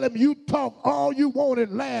and tell him you talk all you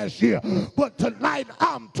wanted last year, but tonight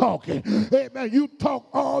I'm talking. Amen. You talk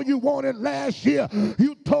all you wanted last year.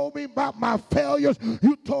 You told me about my failures.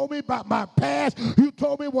 You told me about my past. You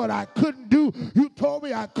told me what I couldn't do. You told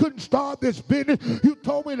me I couldn't start this business. You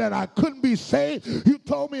told me that I couldn't be saved. You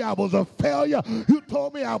told me I was a failure. You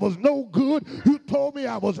told me I was no good. You told me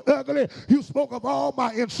I was ugly. You spoke of all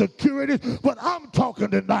my insecurities. But I'm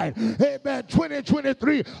talking tonight. Amen.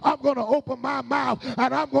 2023, I'm going to open my mouth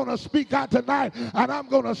and I'm going to speak out tonight and I'm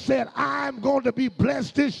going to say I'm going to be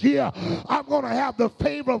blessed this year. I'm going to have the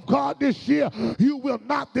favor of God this year. You will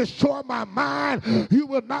not destroy my mind. You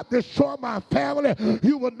will not destroy my family.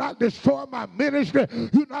 You will not destroy my ministry.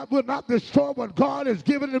 You will not destroy what God has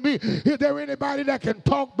given to me. Is there anybody that can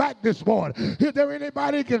talk back this morning? Is there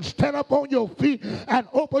anybody that can stand up on your feet and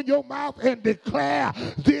open your mouth and declare,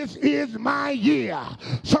 this is my year?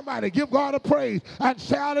 Somebody give God a praise and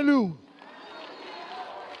say hallelujah.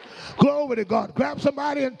 Glory to God. Grab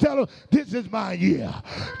somebody and tell them, this is my year.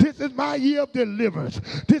 This is my year of deliverance.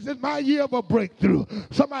 This is my year of a breakthrough.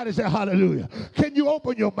 Somebody say hallelujah. Can you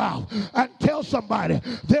open your mouth and tell somebody,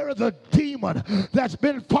 there is a demon that's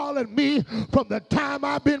been following me from the time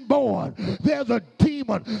I've been born. There's a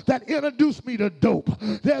demon that introduced me to dope.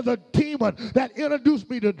 There's a demon that introduced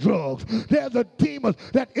me to drugs. There's a demon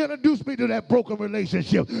that introduced me to that broken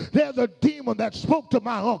relationship. There's a demon that spoke to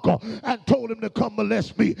my uncle and told him to come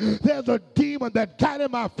molest me. There's a demon that got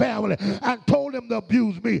in my family and told him to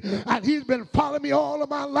abuse me. And he's been following me all of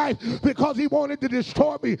my life because he wanted to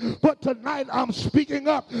destroy me. But tonight I'm speaking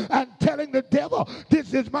up and telling the devil,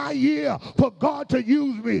 this is my year for God to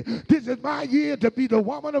use me. This is my year to be the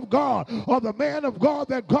woman of God or the man of God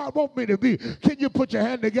that God wants me to be. Can you put your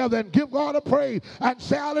hand together and give God a praise and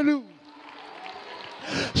say hallelujah?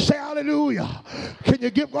 Say hallelujah. Can you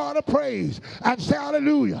give God a praise and say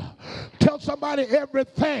hallelujah? Tell somebody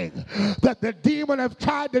everything that the demon have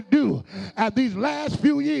tried to do at these last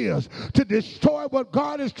few years to destroy what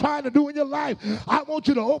God is trying to do in your life. I want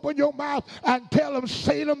you to open your mouth and tell him,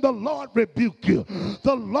 Satan, the Lord rebuke you.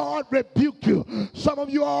 The Lord rebuke you. Some of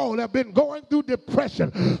you all have been going through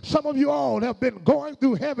depression. Some of you all have been going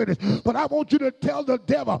through heaviness. But I want you to tell the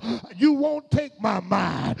devil, you won't take my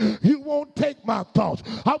mind. You won't take my thoughts.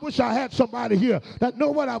 I wish I had somebody here that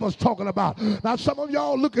know what I was talking about. Now, some of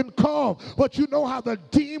y'all looking calm, but you know how the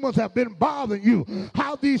demons have been bothering you,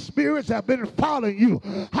 how these spirits have been following you,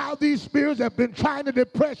 how these spirits have been trying to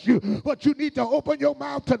depress you. But you need to open your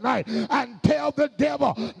mouth tonight and tell the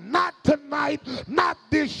devil, not tonight, not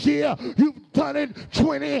this year. You've done it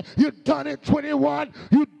 20, you've done it 21,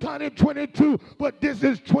 you've done it 22, but this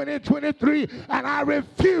is 2023, and I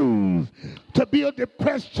refuse to be a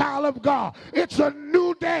depressed child of God. It's a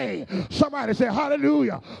new day. Somebody say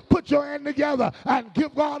hallelujah. Put your hand together and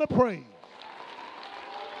give God a praise.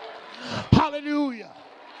 Hallelujah.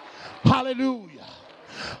 Hallelujah.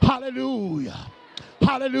 Hallelujah.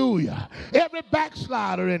 Hallelujah. Every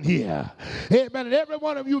backslider in here, amen, and every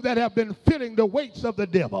one of you that have been feeling the weights of the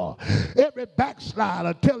devil, every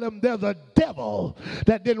backslider, tell them there's a devil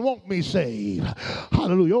that didn't want me saved.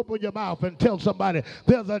 Hallelujah. Open your mouth and tell somebody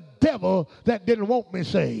there's a devil that didn't want me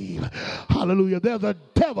saved. Hallelujah. There's a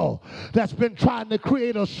devil that's been trying to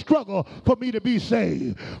create a struggle for me to be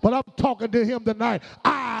saved. But I'm talking to him tonight.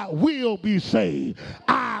 I will be saved.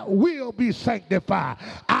 I will be sanctified.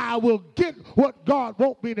 I will get what God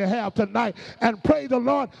wants me to have tonight. And praise the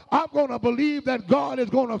Lord, I'm going to believe that God is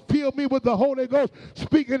going to fill me with the Holy Ghost,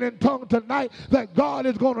 speaking in tongues tonight, that God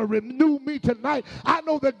is going to renew me tonight. I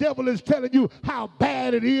know the devil is telling you how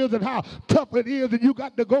bad it is and how tough it is and you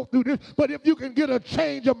got to go through this. But if you can get a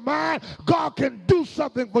change of mind, God can do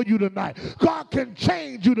something for you tonight. God can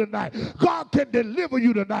change you tonight. God can deliver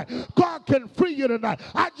you tonight. God can free you tonight.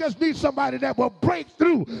 I just need somebody that will break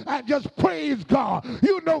through and just praise God.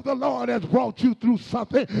 You know the Lord has brought you through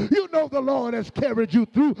something. You know the Lord has carried you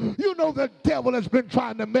through. You know the devil has been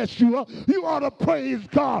trying to mess you up. You ought to praise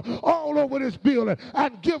God all over this building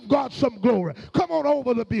and give God some glory. Come on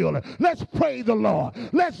over the building. Let's praise the Lord.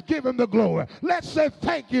 Let's give him the glory. Let's say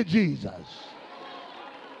thank you, Jesus.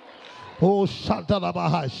 Oh, Shantala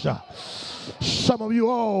Bahasha. Some of you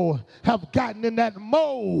all have gotten in that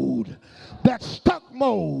mode, that stuck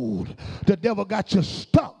mode. The devil got you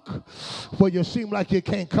stuck where you seem like you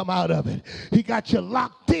can't come out of it. He got you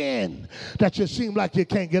locked in that you seem like you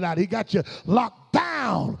can't get out. He got you locked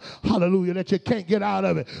down, hallelujah, that you can't get out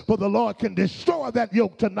of it. But the Lord can destroy that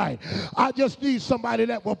yoke tonight. I just need somebody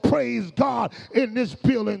that will praise God in this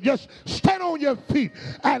building. Just stand on your feet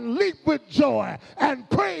and leap with joy and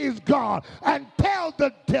praise God and tell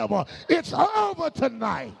the devil it's over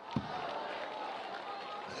tonight.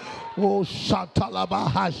 Oh,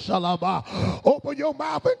 Shatalabaha Shalaba. Open your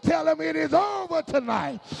mouth and tell him it is over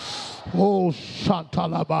tonight. Oh,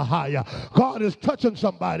 Shatalabahaya. God is touching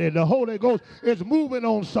somebody. The Holy Ghost is moving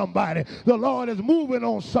on somebody. The Lord is moving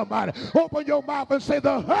on somebody. Open your mouth and say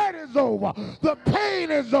the hurt is over. The pain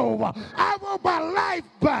is over. I want my life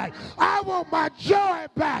back. I want my joy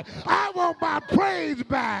back. I want my praise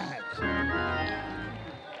back.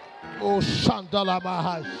 Oh,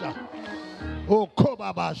 Shandalabahasha. Oh,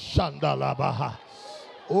 Kobaba Shandalabaha.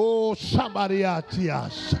 Oh, somebody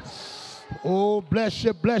atias. Oh, bless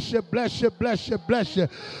you, bless you, bless you, bless you, bless you.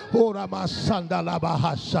 Oh,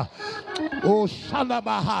 Ramasandalabahasa. Oh,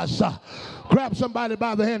 Shandabahasa. Grab somebody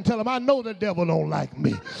by the hand and tell them, I know the devil don't like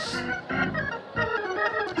me.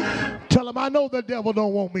 Tell them, I know the devil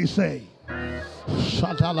don't want me saved.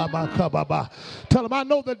 Tell him, I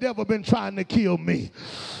know the devil been trying to kill me.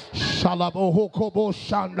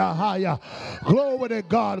 Glory to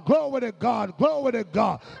God, glory to God, glory to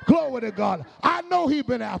God, glory to God. I know he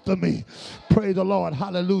been after me. Praise the Lord,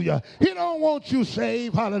 hallelujah. He don't want you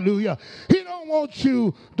saved, hallelujah. He don't want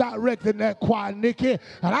you directing that choir, Nikki.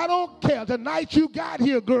 And I don't care. Tonight you got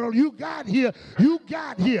here, girl. You got here. You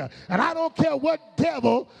got here. And I don't care what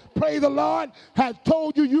devil, praise the Lord, has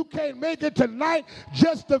told you you can't make it tonight.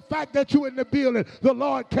 Just the fact that you're in the building, the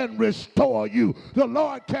Lord can restore you. The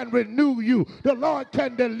Lord can renew you. The Lord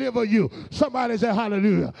can deliver you. Somebody say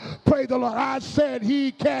hallelujah. Praise the Lord. I said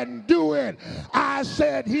he can do it. I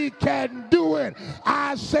said he can do it.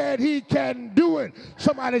 I said he can do it.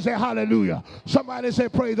 Somebody say hallelujah. Somebody say,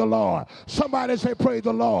 praise the Lord. Somebody say, praise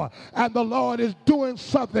the Lord. And the Lord is doing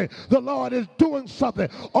something. The Lord is doing something.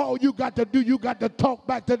 All you got to do, you got to talk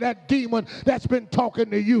back to that demon that's been talking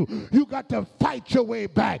to you. You got to fight your way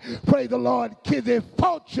back. Praise the Lord. Kids,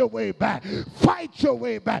 fight your way back. Fight your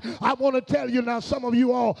way back. I want to tell you now, some of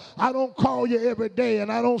you all, I don't call you every day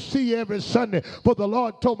and I don't see you every Sunday, but the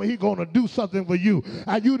Lord told me he's going to do something for you.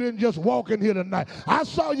 And you didn't just walk in here tonight. I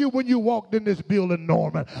saw you when you walked in this building,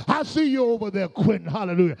 Norman. I see you over there, Quentin.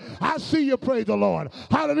 Hallelujah. I see you, praise the Lord.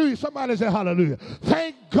 Hallelujah. Somebody say hallelujah.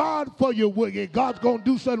 Thank God for your wicked. God's going to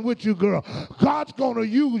do something with you, girl. God's going to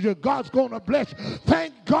use you. God's going to bless you.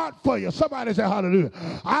 Thank God for you. Somebody say hallelujah.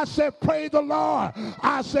 I said, praise the Lord.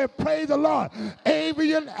 I said, praise the Lord.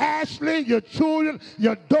 Avian, Ashley, your children,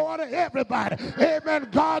 your daughter, everybody. Amen.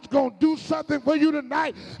 God's going to do something for you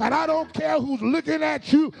tonight. And I don't care who's looking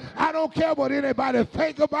at you. I don't care what anybody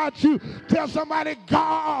think about you. Tell somebody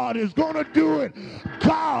God is going to do it.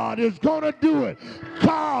 God is going to do it.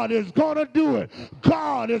 God is going to do it.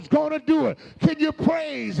 God is going to do it. Can you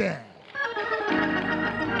praise him?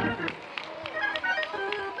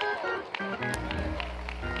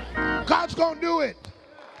 God's going to do it.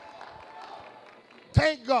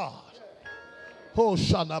 Thank God. Oh,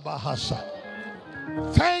 Shanabahasa.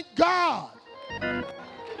 Thank God.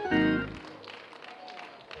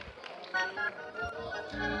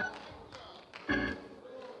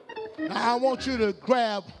 Now I want you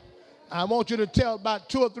to I want you to tell about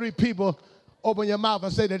 2 or 3 people, open your mouth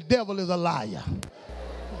and say, the devil is a liar.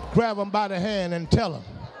 Grab them by the hand and tell them.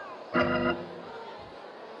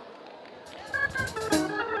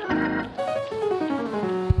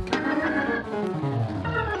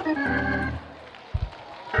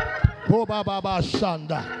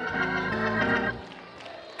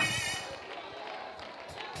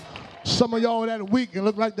 Some of y'all that weak and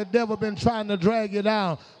look like the devil been trying to drag you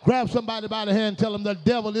down. Grab somebody by the hand and tell them the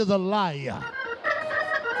devil is a liar.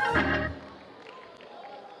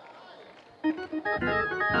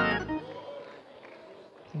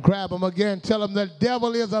 Grab them again. Tell them the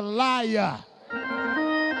devil is a liar.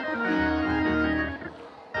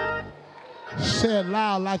 Say it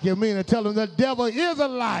loud like you mean it. Tell them the devil is a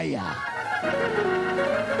liar.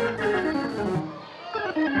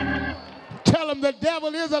 Tell him the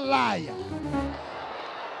devil is a liar.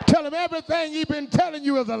 Tell him everything he's been telling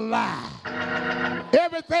you is a lie.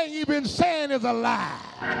 Everything he's been saying is a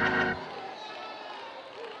lie.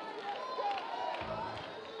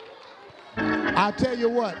 I tell you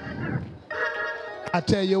what. I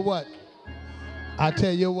tell you what. I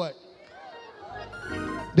tell you what.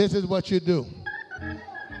 This is what you do.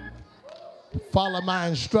 Follow my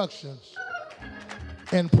instructions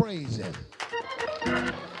and praise him.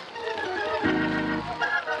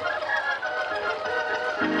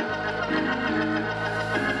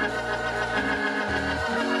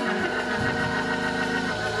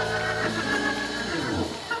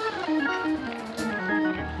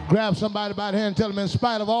 Grab somebody by the hand and tell them, in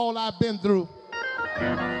spite of all I've been through,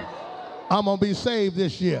 I'm going to be saved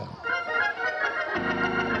this year.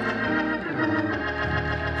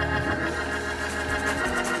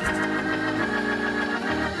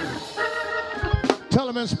 Tell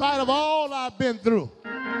them, in spite of all I've been through,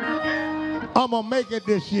 I'm going to make it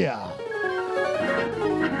this year.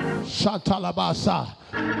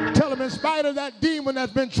 Shatalabasa. Tell them, in spite of that demon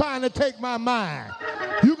that's been trying to take my mind,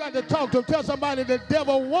 you got to talk to them. Tell somebody the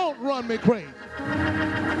devil won't run me crazy.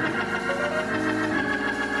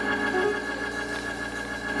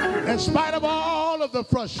 In spite of all of the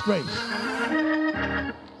frustration,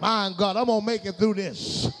 my God, I'm going to make it through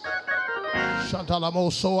this.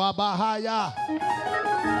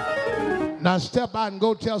 Now step out and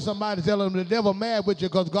go tell somebody, tell them the devil mad with you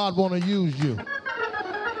because God want to use you.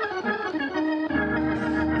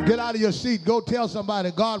 Get out of your seat. Go tell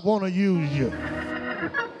somebody God want to use you.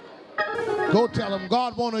 Go tell them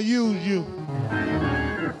God want to use you.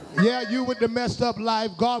 Yeah, you with the messed up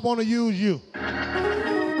life, God want to use you.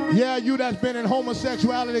 Yeah, you that's been in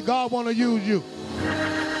homosexuality, God want to use you.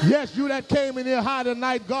 Yes, you that came in here high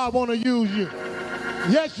tonight, God want to use you.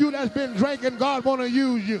 Yes, you that's been drinking, God want to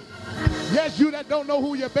use you. Yes, you that don't know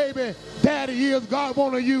who your baby daddy is, God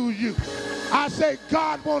want to use you. I say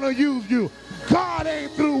God want to use you. God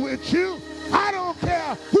ain't through with you. I don't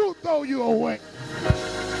care who throw you away.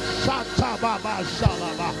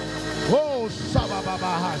 Oh,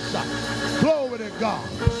 glory to God.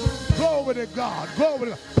 Glory to God. Glory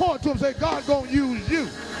to God. Point to him and say, God gonna use you.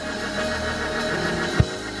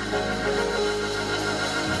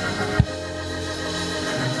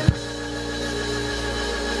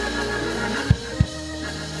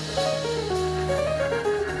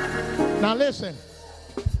 Now listen.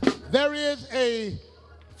 There is a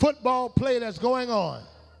football play that's going on.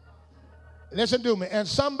 Listen to me. And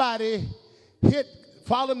somebody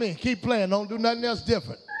follow me, keep playing, don't do nothing else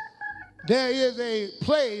different. There is a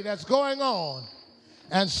play that's going on,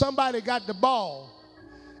 and somebody got the ball,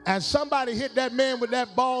 and somebody hit that man with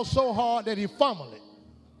that ball so hard that he fumbled it,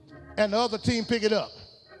 and the other team pick it up.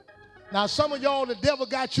 Now, some of y'all, the devil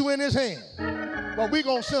got you in his hand, but we're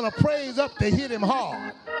going to send a praise up to hit him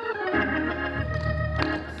hard.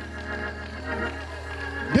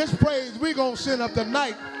 This praise we're going to send up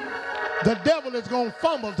tonight, the devil is going to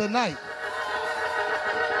fumble tonight.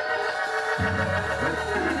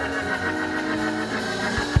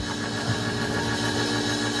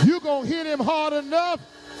 You're going to hit him hard enough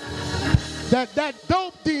that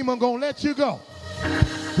dope demon going to let you go.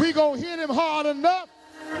 We're going to hit him hard enough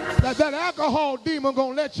that alcohol demon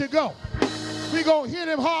going to let you go. We're going to hit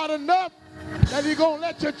him hard enough that he's going to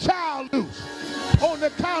let your child loose. On the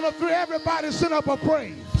count of 3, everybody send up a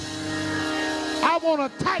praise. I want a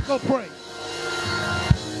tiger praise.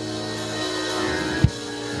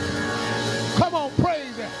 Come on,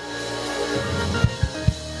 praise him.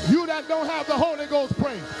 You that don't have the Holy Ghost,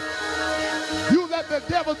 praise. You that the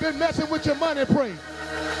devil's been messing with your money, praise.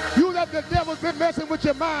 You that the devil's been messing with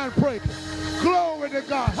your mind, praise. Glory to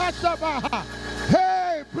God.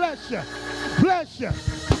 Hey, bless you. Bless you.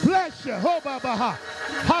 Bless you.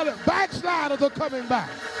 How the backsliders are coming back.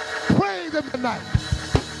 Praise him tonight.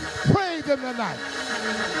 Praise him tonight.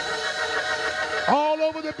 All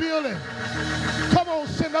over the building. Come on,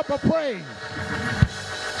 send up a praise.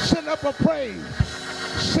 Send up a praise.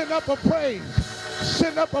 Send up a praise.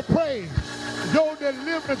 Send up a praise. Your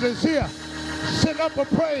deliverance is here. Send up a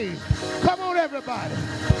praise. Come on, everybody.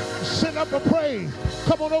 Send up a praise.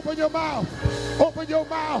 Come on, open your mouth. Open your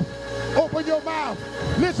mouth. Open your mouth.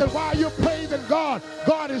 Listen, while you're praising God,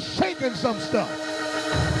 God is shaking some stuff.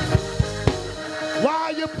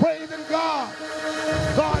 While you're praising God,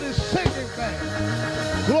 God is shaking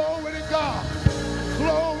things. Glory to God.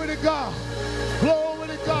 Glory to God. Glory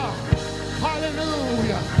to God.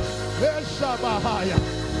 Hallelujah.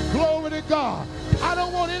 Glory to God. I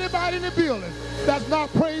don't want anybody in the building that's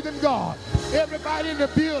not praising God. Everybody in the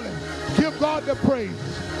building, give God the praise.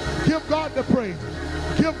 Give God the praise.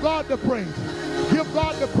 Give God the praise. Give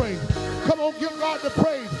God the praise. Come on, give God the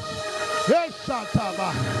praise.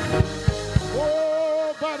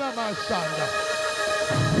 Oh, Badamasanda.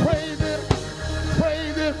 Praise him.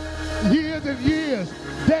 Praise him. Years and years.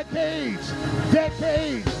 Decades.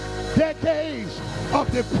 Decades. Decades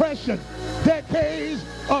of depression. Decades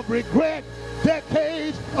of regret.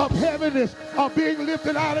 Decades of heaviness are being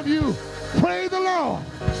lifted out of you. Praise the Lord.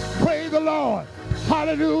 Praise the Lord.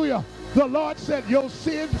 Hallelujah. The Lord said, your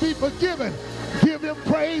sins be forgiven. Give him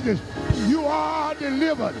praises. You are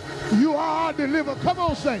delivered. You are delivered. Come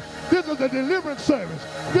on, say, this is a deliverance service.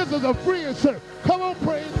 This is a freeing service. Come on,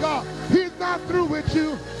 praise God. He's not through with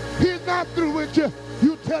you. He's not through with you.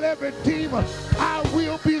 You tell every demon, I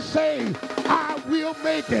will be saved. I will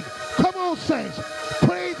make it. Come on, saints.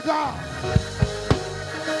 Praise God.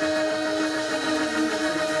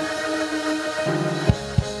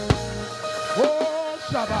 Oh,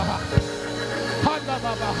 Shabaha.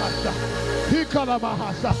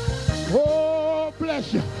 Oh,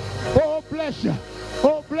 bless you. Oh, bless you.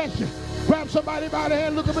 Oh, bless you. Grab somebody by the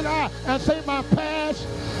hand, look them in the eye, and say, my past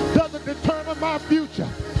doesn't determine my future.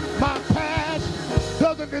 My past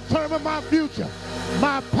doesn't determine my future.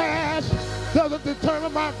 My past doesn't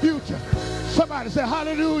determine my future. Somebody say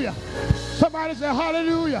hallelujah. Somebody say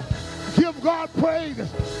hallelujah. Give God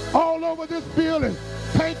praises all over this building.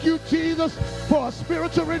 Thank you, Jesus, for a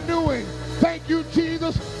spiritual renewing. Thank you,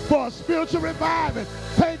 Jesus, for a spiritual reviving.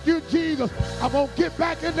 Thank you, Jesus. I'm going to get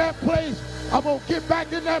back in that place. I'm going to get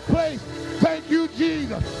back in that place. Thank you,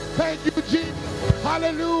 Jesus. Thank you, Jesus.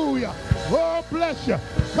 Hallelujah. Oh, bless you.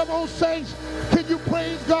 Come on, saints. Can you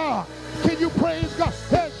praise God? Can you praise God?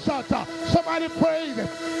 Hey, Shanta. Somebody praise him.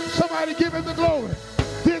 Somebody give him the glory.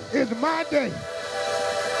 This is my day.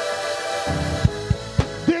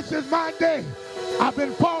 This is my day. I've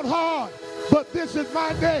been fought hard, but this is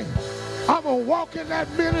my day. I'm going to walk in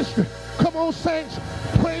that ministry. Come on, saints.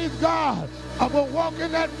 Praise God. I'm going to walk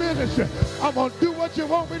in that ministry. I'm going to do what you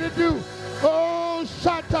want me to do. Oh,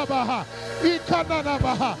 Shatabaha.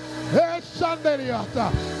 Ikananabaha.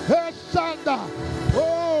 Eshanderiata. Eshanda.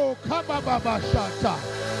 Oh, Kabababa Shanta.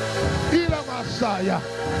 Ilamasaya.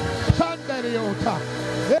 Shanderiota.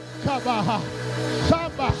 Ekabaha.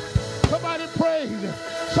 Samba. Somebody praise him.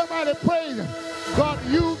 Somebody praise him. God,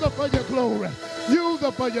 use them for your glory. Use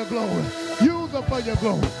them for your glory. Use them for your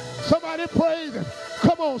glory. Somebody praise him.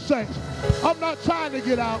 Come on, saints. I'm not trying to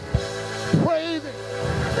get out. Praise him.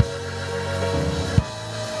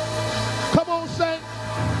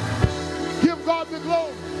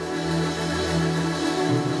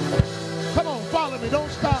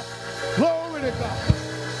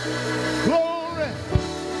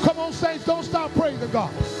 Don't stop praising God.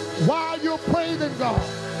 While you're praising God.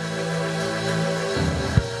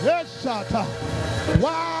 Yes, Shata.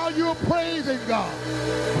 While you're praising God.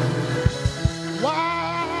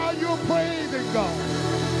 While you're praising God.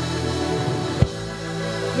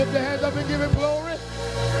 Lift your hands up and give him glory.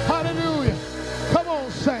 Hallelujah. Come on,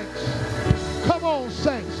 saints. Come on,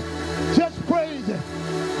 saints. Just praise him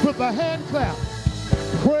with a hand clap.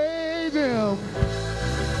 Praise him.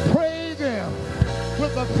 Praise him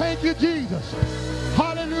with a thank you, Jesus.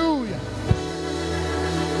 Hallelujah.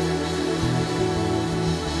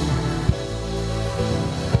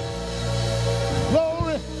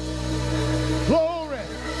 Glory. Glory.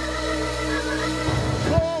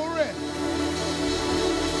 Glory.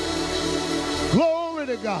 Glory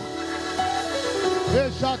to God.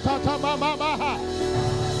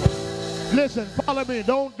 Listen, follow me.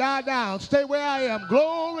 Don't die down. Stay where I am.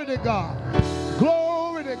 Glory to God.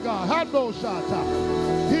 Glory to God.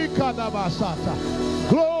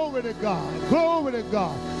 Glory to God. Glory to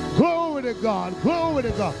God. Glory to God. Glory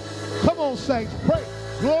to God. Come on, saints. Pray.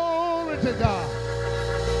 Glory to God.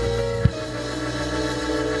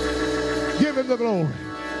 Give him the glory.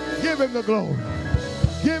 Give him the glory.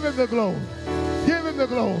 Give him the glory. Give him the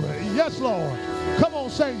glory. Yes, Lord. Come on,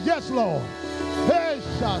 saints. Yes, Lord. Hey,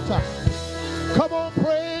 Shata. Come on,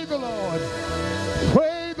 praise the Lord.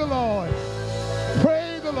 Praise the Lord.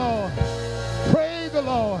 Praise the Lord. Praise the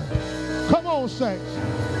Lord. Come on, saints.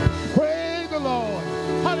 Praise the Lord.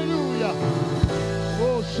 Hallelujah.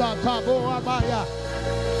 Oh, Shata Bo Amaya.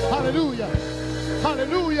 Hallelujah.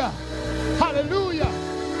 Hallelujah. Hallelujah.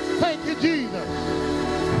 Thank you, Jesus.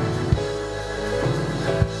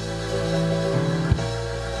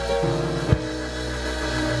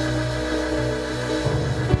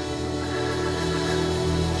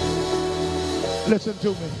 Listen to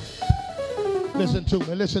me. Listen to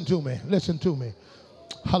me. Listen to me. Listen to me.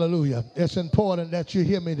 Hallelujah. It's important that you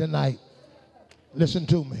hear me tonight. Listen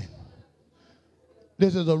to me.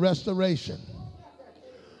 This is a restoration.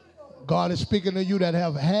 God is speaking to you that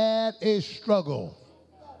have had a struggle.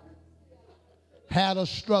 Had a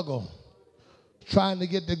struggle trying to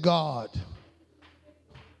get to God.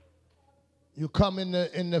 You come in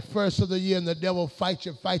the first of the year and the devil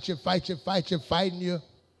fighting you.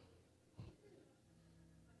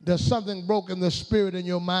 There's something broke in the spirit in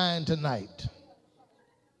your mind tonight.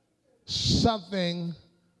 Something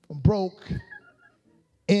broke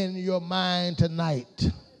in your mind tonight.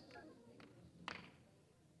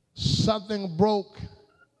 Something broke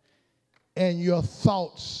in your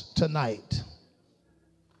thoughts tonight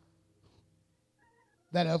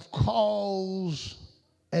that have caused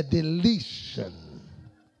a deletion.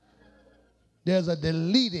 There's a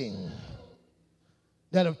deleting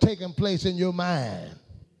that have taken place in your mind.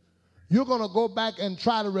 You're going to go back and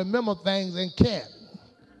try to remember things and can't.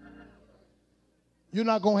 You're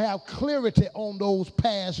not going to have clarity on those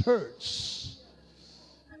past hurts.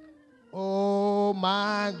 Oh,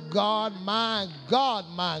 my God, my God,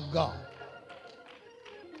 my God.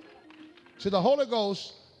 See, the Holy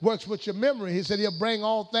Ghost works with your memory. He said he'll bring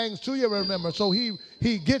all things to your remembrance. So he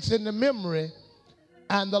gets in the memory,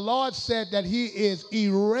 and the Lord said that he is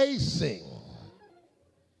erasing.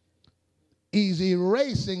 He's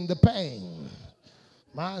erasing the pain.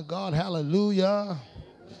 My God, hallelujah.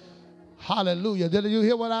 Hallelujah. Did you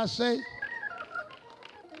hear what I say?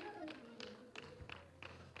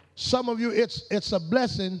 Some of you, it's a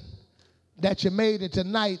blessing that you made it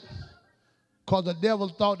tonight, because the devil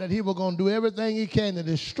thought that he was going to do everything he can to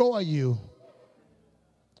destroy you,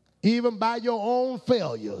 even by your own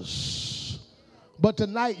failures. But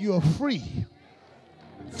tonight you're free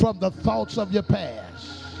from the thoughts of your past.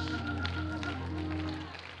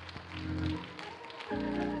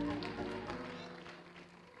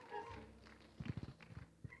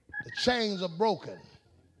 The chains are broken.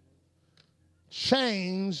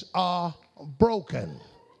 Chains are broken.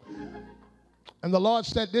 And the Lord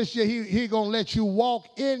said this year he going to let you walk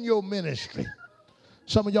in your ministry.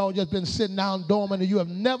 Some of y'all just been sitting down dormant and you have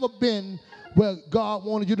never been where God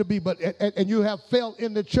wanted you to be, but and you have felt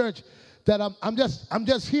in the church that I'm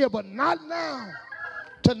just here, but not now.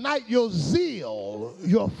 Tonight your zeal,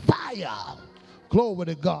 your fire. Glory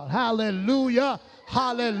to God. Hallelujah.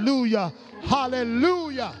 Hallelujah.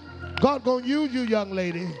 Hallelujah. God gonna use you, young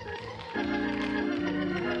lady.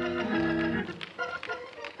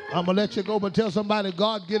 I'm going to let you go, but tell somebody,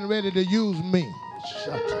 God getting ready to use me.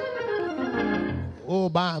 Shut up. Oh,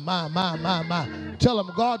 my. Tell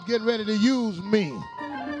them, God getting ready to use me.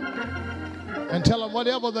 And tell them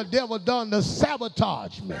whatever the devil done to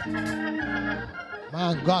sabotage me.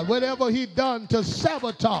 My God, whatever he done to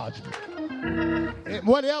sabotage me.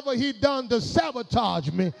 Whatever he done to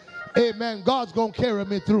sabotage me, Amen. God's going to carry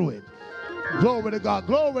me through it. Glory to God.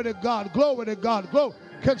 Glory to God. Glory to God. Glory.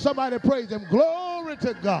 Can somebody praise him? Glory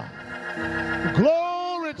to God.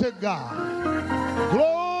 Glory to God.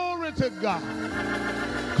 Glory to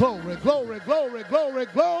God. Glory, glory, glory, glory,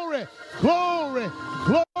 glory, glory,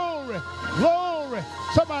 glory, glory.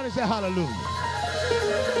 Somebody say hallelujah.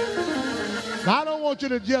 Now, I don't want you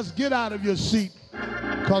to just get out of your seat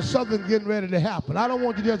because something's getting ready to happen. I don't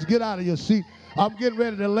want you to just get out of your seat. I'm getting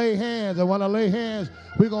ready to lay hands, and when I lay hands,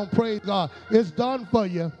 we're going to praise God. It's done for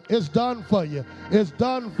you. It's done for you. It's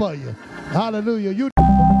done for you. Hallelujah. You